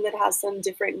population that has some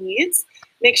different needs,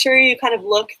 make sure you kind of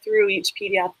look through each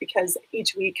PDF because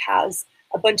each week has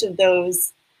a bunch of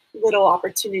those little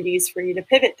opportunities for you to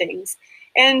pivot things.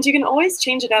 And you can always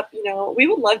change it up. We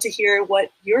would love to hear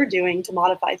what you're doing to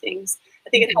modify things. I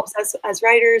think it helps us as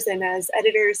writers and as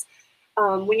editors.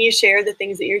 When you share the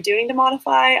things that you're doing to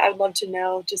modify, I would love to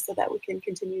know just so that we can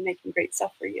continue making great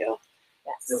stuff for you.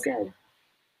 Yes. So good.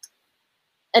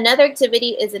 Another activity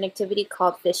is an activity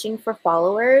called Fishing for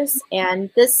Followers. And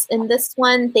in this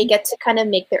one, they get to kind of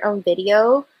make their own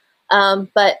video,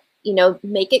 but,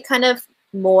 make it kind of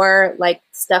more like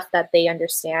stuff that they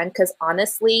understand. Because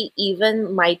honestly,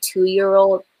 even my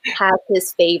 2-year-old has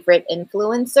his favorite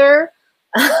influencer.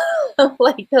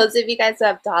 Like those of you guys who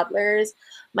have toddlers,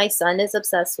 my son is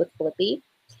obsessed with Blippi.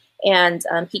 And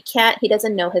he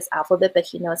doesn't know his alphabet, but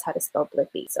he knows how to spell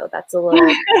Blippi. So that's a little,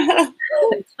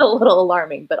 it's a little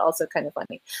alarming, but also kind of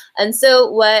funny. And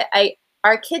so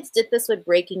our kids did this with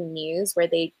breaking news where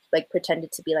they like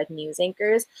pretended to be like news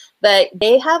anchors, but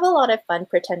they have a lot of fun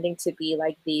pretending to be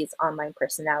like these online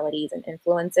personalities and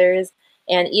influencers.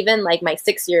 And even like my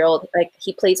 6-year-old, like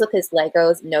he plays with his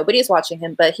Legos. Nobody's watching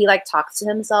him, but he like talks to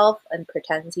himself and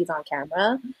pretends he's on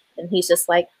camera. And he's just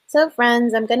like, so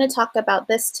friends, I'm going to talk about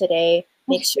this today.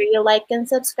 Make sure you like and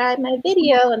subscribe my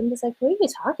video. And I'm just like, what are you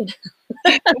talking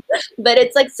about? But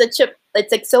it's like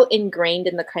it's like so ingrained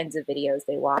in the kinds of videos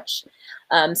they watch.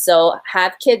 So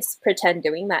have kids pretend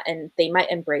doing that and they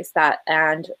might embrace that.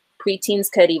 And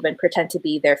preteens could even pretend to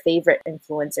be their favorite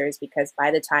influencers because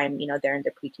by the time, you know, they're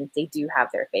into preteens, they do have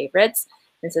their favorites.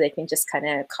 And so they can just kind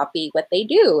of copy what they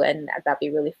do. And that'd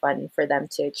be really fun for them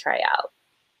to try out.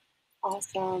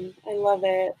 Awesome. I love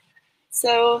it.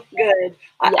 So good.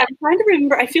 I'm trying to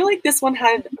remember. I feel like this one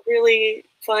had a really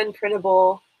fun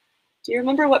printable. Do you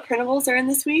remember what printables are in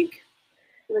this week?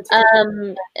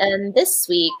 And this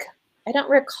week, I don't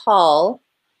recall,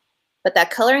 but that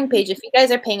coloring page, if you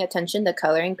guys are paying attention, the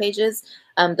coloring pages,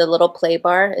 the little play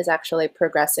bar is actually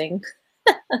progressing.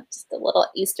 Just a little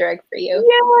Easter egg for you.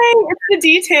 Yay! It's the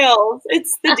details.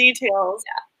 It's the details.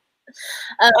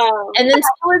 And then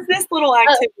how was this little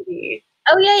activity?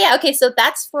 Oh yeah. Okay, so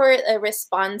that's for a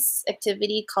response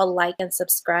activity called like and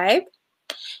subscribe.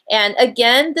 And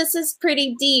again, this is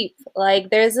pretty deep. Like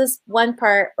there's this one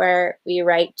part where we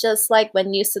write, just like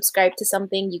when you subscribe to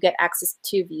something, you get access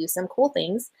to view some cool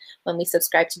things. When we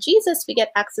subscribe to Jesus, we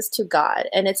get access to God.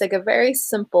 And it's like a very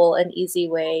simple and easy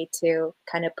way to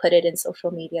kind of put it in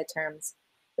social media terms,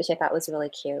 which I thought was really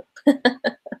cute.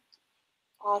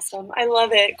 Awesome. I love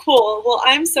it. Cool. Well,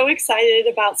 I'm so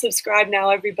excited about Subscribe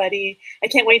Now, everybody. I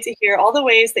can't wait to hear all the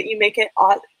ways that you make it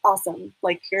awesome.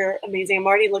 Like, you're amazing. I'm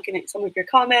already looking at some of your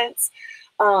comments.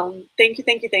 Thank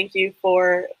you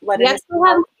for letting us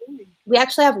know. We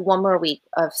actually have one more week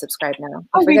of Subscribe Now.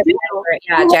 Oh, we do?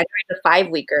 Yeah, January the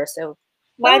 5-weeker. So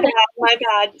my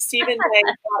bad. Stephen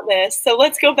got this. So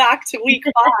let's go back to week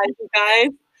 5, you guys.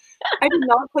 I did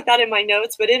not put that in my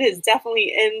notes, but it is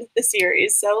definitely in the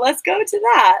series. So let's go to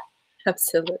that.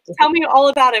 Absolutely. Tell me all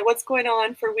about it. What's going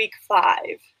on for week 5?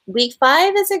 Week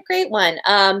 5 is a great one.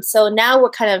 So now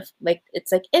we're kind of like,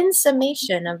 it's like in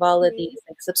summation of all of these,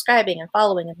 like subscribing and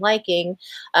following and liking,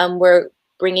 we're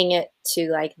bringing it to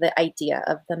like the idea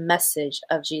of the message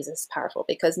of Jesus powerful,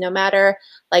 because no matter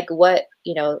like what,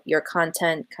 you know, your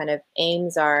content kind of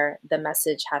aims are, the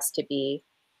message has to be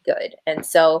good. And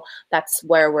so that's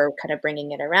where we're kind of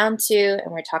bringing it around to,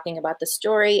 and we're talking about the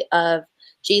story of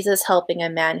Jesus helping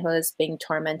a man who is being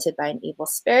tormented by an evil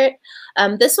spirit.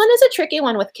 This one is a tricky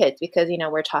one with kids because, you know,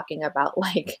 we're talking about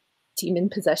like demon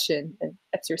possession and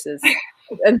exorcism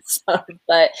and stuff,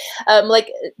 but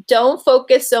like don't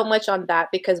focus so much on that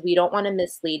because we don't want to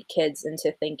mislead kids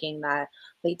into thinking that,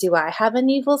 like, do I have an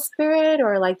evil spirit,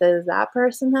 or like, does that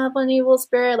person have an evil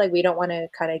spirit? Like, we don't want to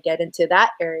kind of get into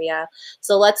that area.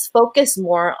 So let's focus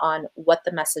more on what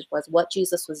the message was, what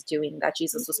Jesus was doing, that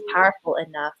Jesus was powerful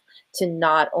enough to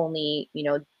not only, you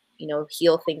know,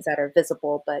 heal things that are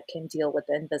visible, but can deal with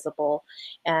the invisible.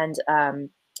 And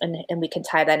we can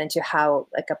tie that into how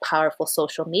like a powerful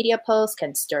social media post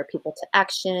can stir people to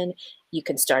action. You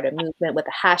can start a movement with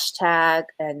a hashtag,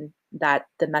 and that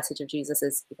the message of Jesus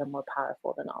is even more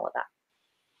powerful than all of that.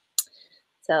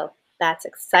 So that's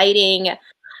exciting.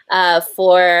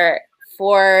 For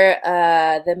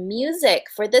the music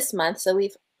for this month, so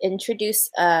we've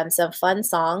introduced some fun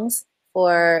songs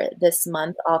for this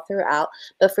month all throughout.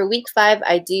 But for week 5,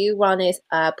 I do want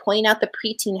to point out the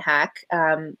preteen hack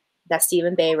that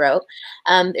Stephen Bay wrote.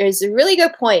 There's a really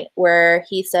good point where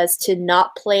he says to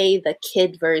not play the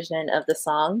kid version of the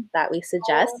song that we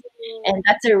suggest. And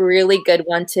that's a really good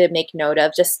one to make note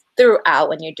of just throughout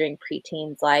when you're doing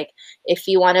preteens. Like if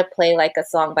you want to play like a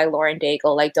song by Lauren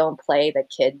Daigle, like don't play the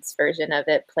kids version of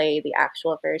it, play the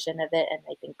actual version of it. And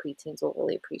I think preteens will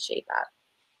really appreciate that.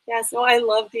 Yes, no, I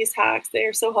love these hacks. They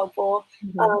are so helpful,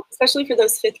 especially for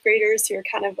those 5th graders who are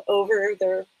kind of over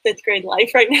their 5th grade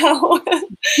life right now.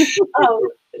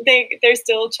 They're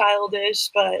still childish,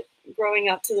 but growing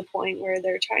up to the point where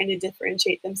they're trying to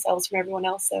differentiate themselves from everyone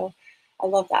else. So I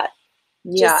love that.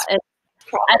 Yeah.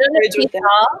 I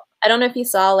don't know if you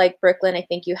saw, like Brooklyn, I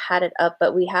think you had it up,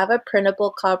 but we have a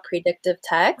printable called Predictive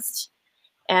Text.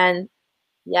 And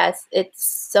yes, it's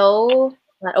so...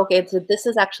 Okay, so this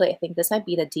is actually, I think this might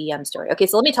be the DM story. Okay,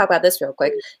 so let me talk about this real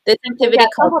quick. This activity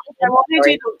called... I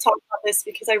wanted you to talk about this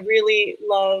because I really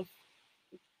love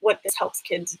what this helps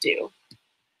kids do.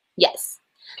 Yes.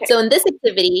 So in this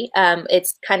activity,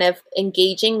 it's kind of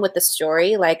engaging with the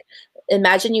story. Like,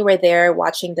 imagine you were there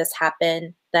watching this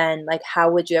happen. Then, like,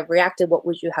 how would you have reacted? What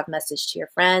would you have messaged to your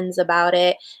friends about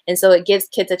it? And so it gives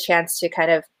kids a chance to kind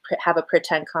of have a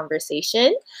pretend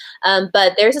conversation.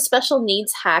 But there's a special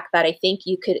needs hack that I think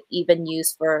you could even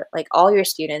use for like all your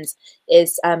students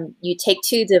is you take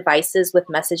two devices with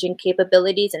messaging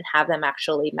capabilities and have them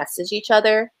actually message each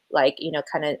other, like, you know,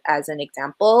 kind of as an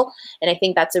example. And I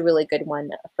think that's a really good one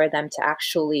for them to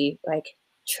actually like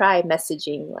try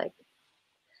messaging, like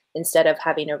instead of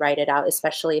having to write it out,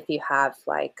 especially if you have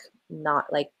like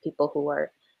not like people who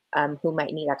are who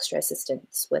might need extra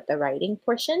assistance with the writing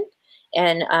portion.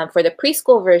 And for the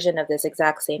preschool version of this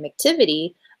exact same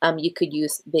activity, you could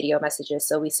use video messages.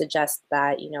 So we suggest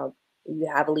that, you know, you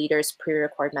have leaders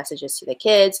pre-record messages to the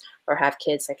kids, or have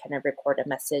kids that kind of record a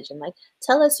message and like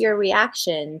tell us your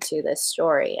reaction to this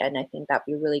story. And I think that'd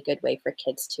be a really good way for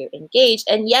kids to engage.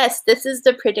 And yes, this is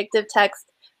the predictive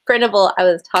text printable I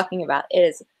was talking about. It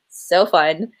is so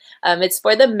fun. It's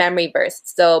for the memory verse.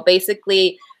 So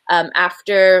basically,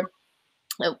 after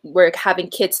we're having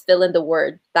kids fill in the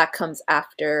word that comes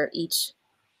after each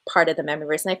part of the memory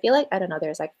verse. And I feel like, I don't know,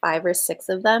 there's like 5 or 6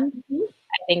 of them. Mhm.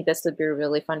 I think this would be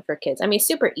really fun for kids. I mean,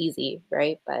 super easy,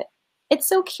 right? But it's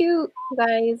so cute, you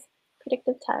guys.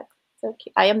 Predictive text. So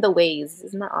cute. I am the ways.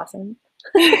 Isn't that awesome?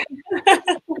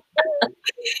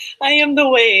 I am the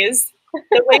ways,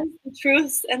 the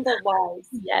truths, and the whys.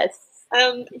 Yes.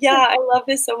 Yeah, I love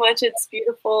this so much. It's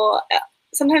beautiful.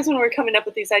 Sometimes when we're coming up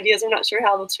with these ideas, we're not sure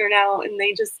how they'll turn out, and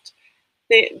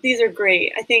these are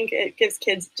great. I think it gives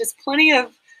kids just plenty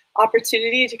of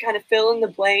opportunity to kind of fill in the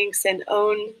blanks and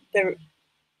own the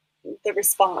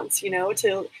response, you know,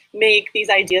 to make these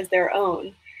ideas their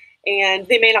own. And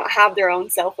they may not have their own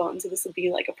cell phone, so this would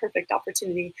be like a perfect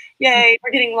opportunity. Yay,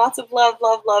 we're getting lots of love,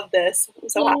 love, love this. I'm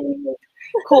so happy.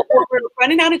 Cool. Well, we're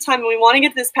running out of time and we want to get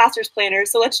to this pastor's planner.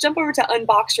 So let's jump over to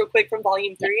Unboxed real quick from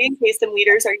volume 3 in case some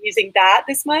leaders are using that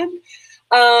this month.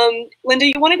 Linda,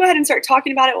 you want to go ahead and start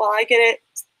talking about it while I get it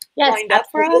lined up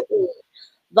for us?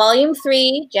 Volume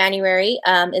 3, January,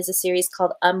 is a series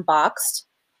called Unboxed.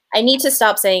 I need to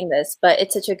stop saying this, but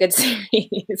it's such a good series.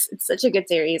 It's such a good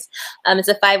series. It's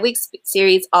a 5-week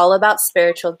series all about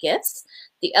spiritual gifts.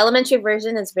 The elementary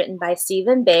version is written by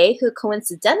Stephen Bay, who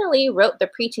coincidentally wrote the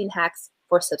preaching hacks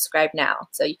for Subscribe Now.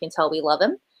 So you can tell we love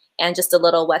him. And just a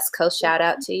little West Coast shout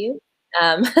out to you.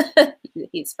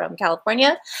 He's from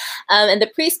California. And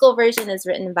the preschool version is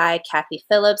written by Kathie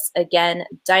Phillips. Again,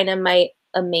 dynamite,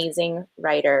 amazing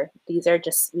writer. These are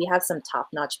just, we have some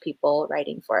top-notch people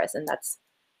writing for us, and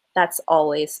that's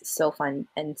always so fun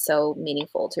and so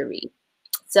meaningful to read.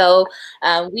 So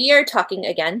we're talking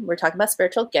about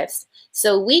spiritual gifts.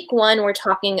 So week 1, we're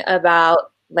talking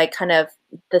about like kind of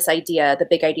this idea, the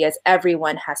big idea is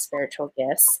everyone has spiritual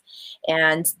gifts.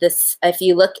 And this, if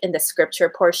you look in the scripture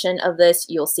portion of this,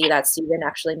 you'll see that Stephen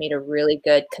actually made a really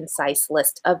good, concise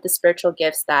list of the spiritual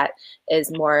gifts that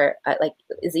is more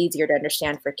is easier to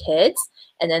understand for kids.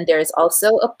 And then there's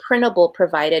also a printable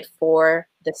provided for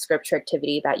the scripture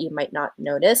activity that you might not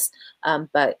notice,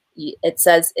 but it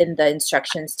says in the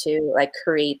instructions to like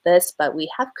create this, but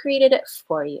we have created it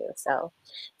for you. So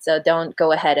don't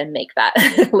go ahead and make that.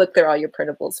 Look through all your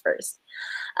printables first.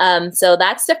 So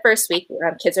that's the first week.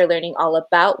 Kids are learning all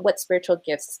about what spiritual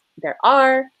gifts there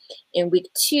are. In week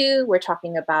 2, we're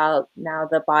talking about now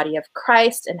the body of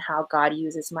Christ and how God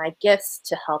uses my gifts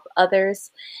to help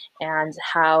others, and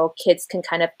how kids can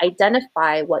kind of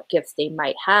identify what gifts they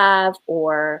might have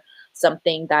or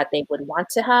something that they would want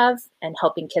to have, and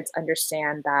helping kids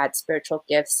understand that spiritual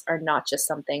gifts are not just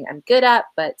something I'm good at,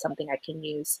 but something I can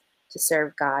use to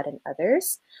serve God and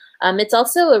others. It's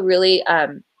also a really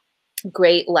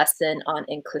great lesson on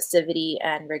inclusivity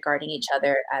and regarding each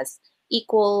other as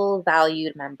equal,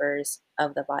 valued members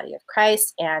of the body of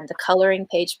Christ. And the coloring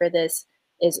page for this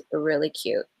is really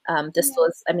cute. This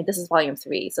is volume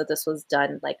 3, so this was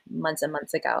done like months and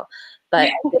months ago, but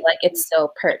I feel like it's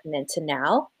so pertinent to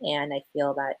now, and I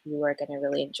feel that you are going to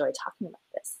really enjoy talking about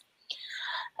this.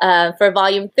 For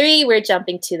volume 3, we're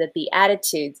jumping to the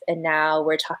Beatitudes, and now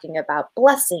we're talking about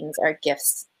blessings, our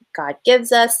gifts God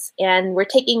gives us, and we're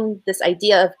taking this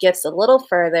idea of gifts a little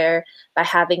further by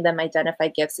having them identify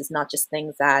gifts as not just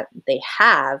things that they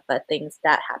have, but things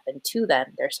that happen to them,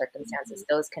 their circumstances.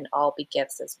 Those can all be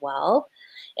gifts as well.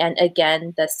 And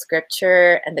again, the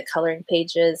scripture and the coloring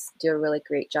pages do a really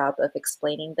great job of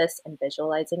explaining this and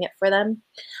visualizing it for them.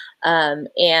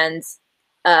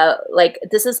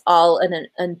 This is all an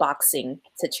unboxing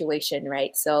situation,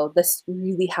 right? So this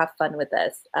really have fun with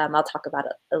this. I'll talk about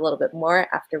it a little bit more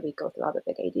after we go through all the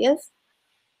big ideas.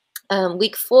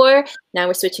 Week 4, now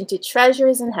we're switching to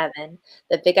treasures in heaven.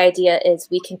 The big idea is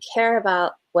we can care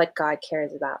about what God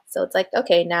cares about. So it's like,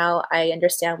 okay, now I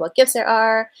understand what gifts there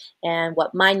are and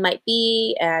what mine might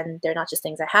be. And they're not just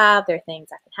things I have, they're things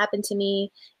that can happen to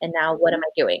me. And now what am I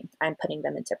doing? I'm putting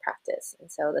them into practice. And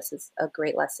so this is a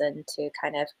great lesson to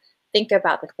kind of think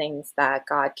about the things that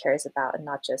God cares about and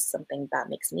not just something that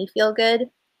makes me feel good.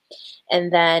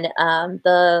 And then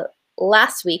the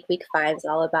last week, week 5, is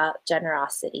all about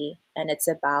generosity. And it's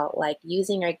about like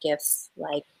using our gifts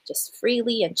like just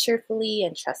freely and cheerfully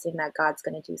and trusting that God's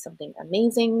going to do something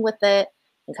amazing with it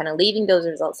and kind of leaving those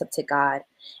results up to God.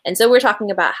 And so we're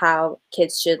talking about how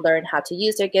kids should learn how to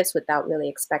use their gifts without really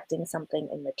expecting something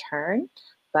in return,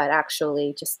 but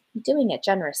actually just doing it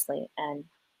generously and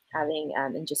having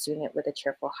and just doing it with a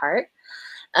cheerful heart.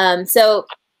 So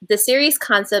the series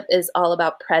concept is all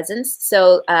about presents.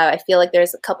 So I feel like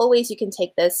there's a couple ways you can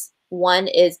take this. One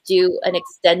is do an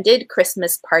extended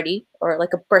Christmas party or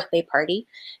like a birthday party.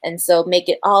 And so make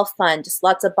it all fun, just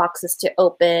lots of boxes to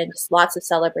open, just lots of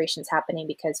celebrations happening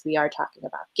because we are talking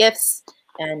about gifts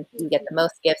and you get the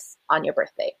most gifts on your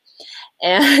birthday.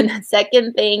 And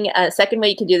second way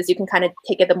you can do this, you can kind of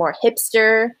take it the more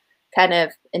hipster kind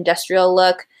of industrial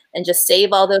look and just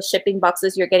save all those shipping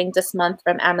boxes you're getting this month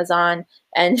from Amazon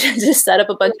and just set up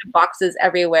a bunch of boxes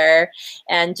everywhere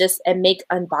and make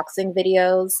unboxing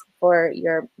videos for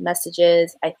your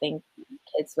messages. I think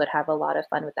kids would have a lot of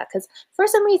fun with that because for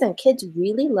some reason, kids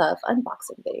really love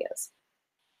unboxing videos.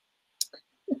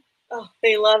 Oh,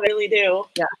 they love it, really do.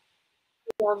 Yeah.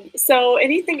 So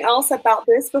anything else about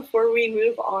this before we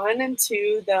move on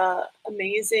into the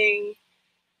amazing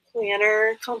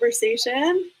planner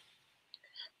conversation?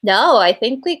 No, I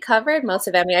think we covered most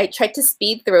of it. I mean, I tried to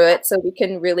speed through it so we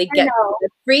can really get to the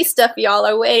free stuff y'all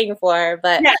are waiting for,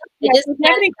 but I just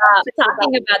can't stop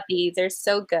talking about these. They're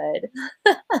so good.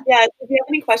 Yeah, if you have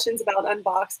any questions about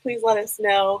Unboxed, please let us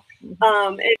know.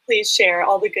 And please share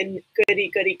all the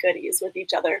goodies with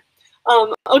each other.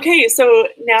 Okay, so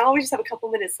now we just have a couple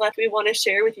minutes left. We want to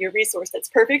share with you a resource that's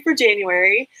perfect for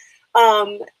January.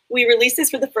 We released this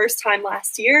for the first time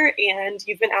last year, and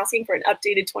you've been asking for an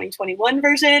updated 2021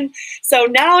 version. So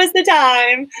now is the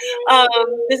time.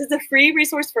 This is a free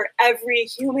resource for every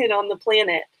human on the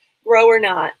planet, grow or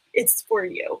not. It's for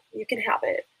you. You can have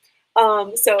it.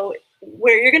 So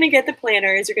where you're going to get the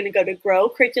planner is you're going to go to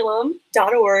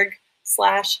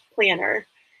growcurriculum.org/planner.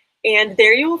 And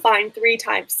there you will find 3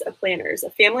 types of planners: a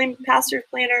family pastor's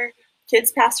planner,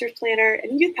 kids pastor's planner,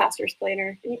 and youth pastor's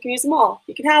planner. And you can use them all.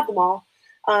 You can have them all.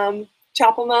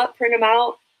 Chop them up, print them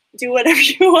out, do whatever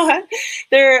you want.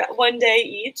 They're 1 day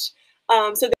each.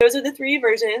 So those are the 3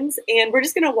 versions. And we're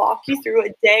just going to walk you through a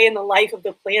day in the life of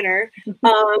the planner.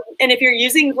 And if you're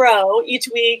using Grow, each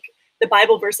week the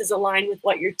Bible verses align with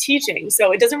what you're teaching.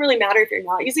 So it doesn't really matter if you're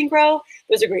not using Grow.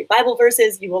 Those are great Bible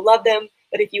verses. You will love them.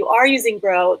 But if you are using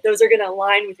Grow, those are going to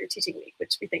align with your teaching week,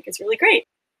 which we think is really great.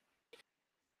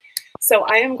 So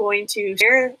I am going to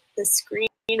share the screen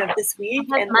of this week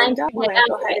and load up. I'm going to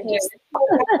go ahead and just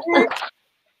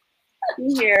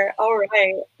here. All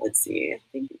right. Let's see. I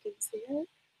think you can see it.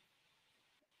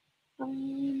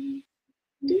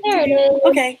 There it is.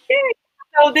 Okay.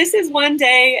 So this is 1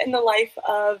 day in the life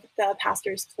of the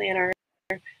pastor's planner.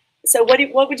 So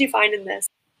what would you find in this?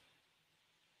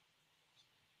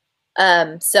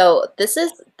 So this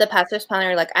is the pastor's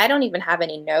planner. Like, I don't even have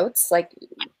any notes. Like,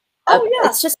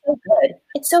 it's just so good.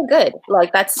 It's so good.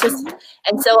 Like, that's just,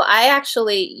 and so I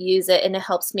actually use it and it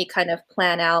helps me kind of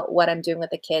plan out what I'm doing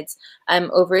with the kids.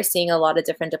 I'm overseeing a lot of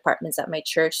different departments at my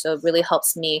church. So it really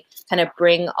helps me kind of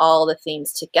bring all the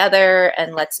themes together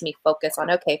and lets me focus on,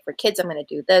 okay, for kids, I'm going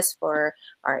to do this. For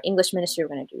our English ministry,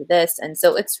 we're going to do this. And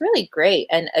so it's really great.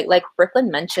 And like Brooklyn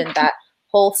mentioned, that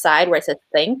whole side where it says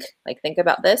think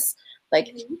about this,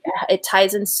 like it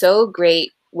ties in so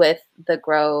great with the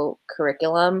Grow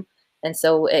curriculum. And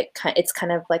so it's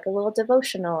kind of like a little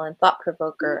devotional and thought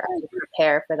provoker as you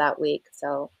prepare for that week.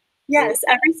 So yes,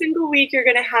 every single week you're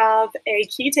going to have a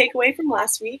key takeaway from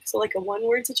last week. So like a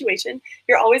 1-word situation.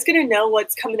 You're always going to know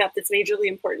what's coming up that's majorly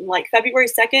important. Like February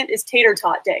 2nd is Tater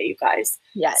Tot Day, you guys.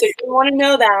 Yes. So you want to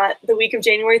know that the week of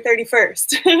January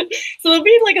 31st. So there'll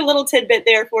be like a little tidbit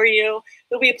there for you.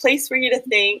 There'll be a place for you to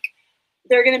think.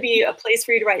 There's going to be a place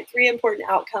for you to write 3 important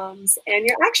outcomes and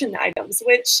your action items,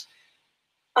 which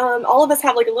all of us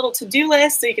have like a little to-do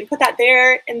list, so you can put that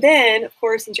there. And then, of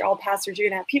course, since you're all pastors, you're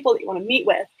going to have people that you want to meet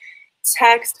with.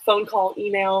 Text, phone call,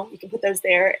 email, you can put those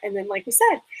there. And then, like we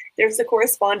said, there's the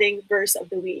corresponding verse of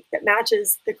the week that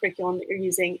matches the curriculum that you're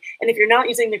using. And if you're not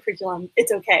using the curriculum,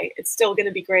 it's okay. It's still going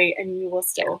to be great and you will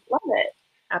still love it.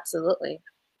 Absolutely.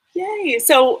 Yay.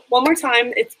 So one more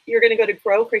time, you're going to go to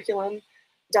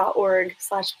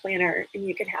growcurriculum.org/planner and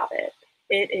you can have it.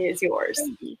 It is yours.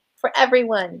 For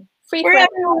everyone. Free for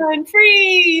everyone.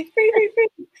 Free. Free, free, free.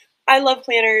 I love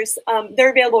planners.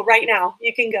 They're available right now.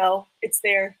 You can go. It's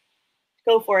there.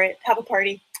 Go for it. Have a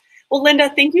party. Well, Linda,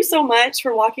 thank you so much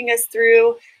for walking us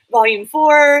through Volume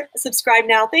 4. Subscribe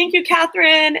now. Thank you,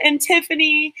 Catherine and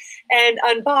Tiffany and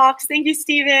Unboxed. Thank you,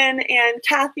 Stephen and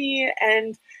Kathie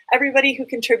and everybody who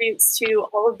contributes to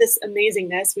all of this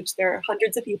amazingness, which there are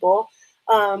hundreds of people.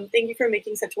 Thank you for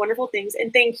making such wonderful things.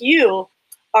 And thank you,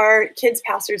 our kids,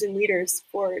 pastors, and leaders,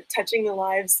 for touching the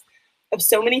lives of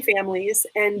so many families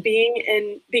and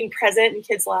being present in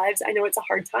kids' lives. I know it's a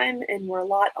hard time and we're a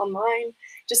lot online.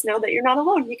 Just know that you're not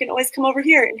alone. You can always come over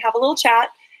here and have a little chat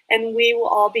and we will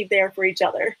all be there for each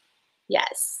other.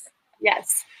 Yes.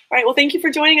 Yes. All right. Well, thank you for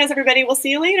joining us, everybody. We'll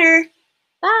see you later.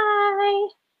 Bye.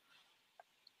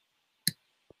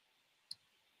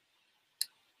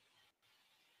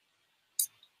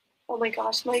 Oh my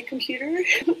gosh, my computer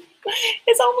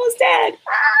is almost dead.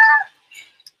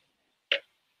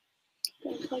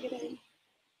 Gotta plug it in.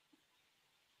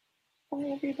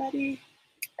 Bye, everybody.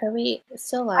 Are we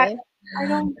still live? I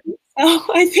don't think so.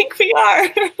 I think we are.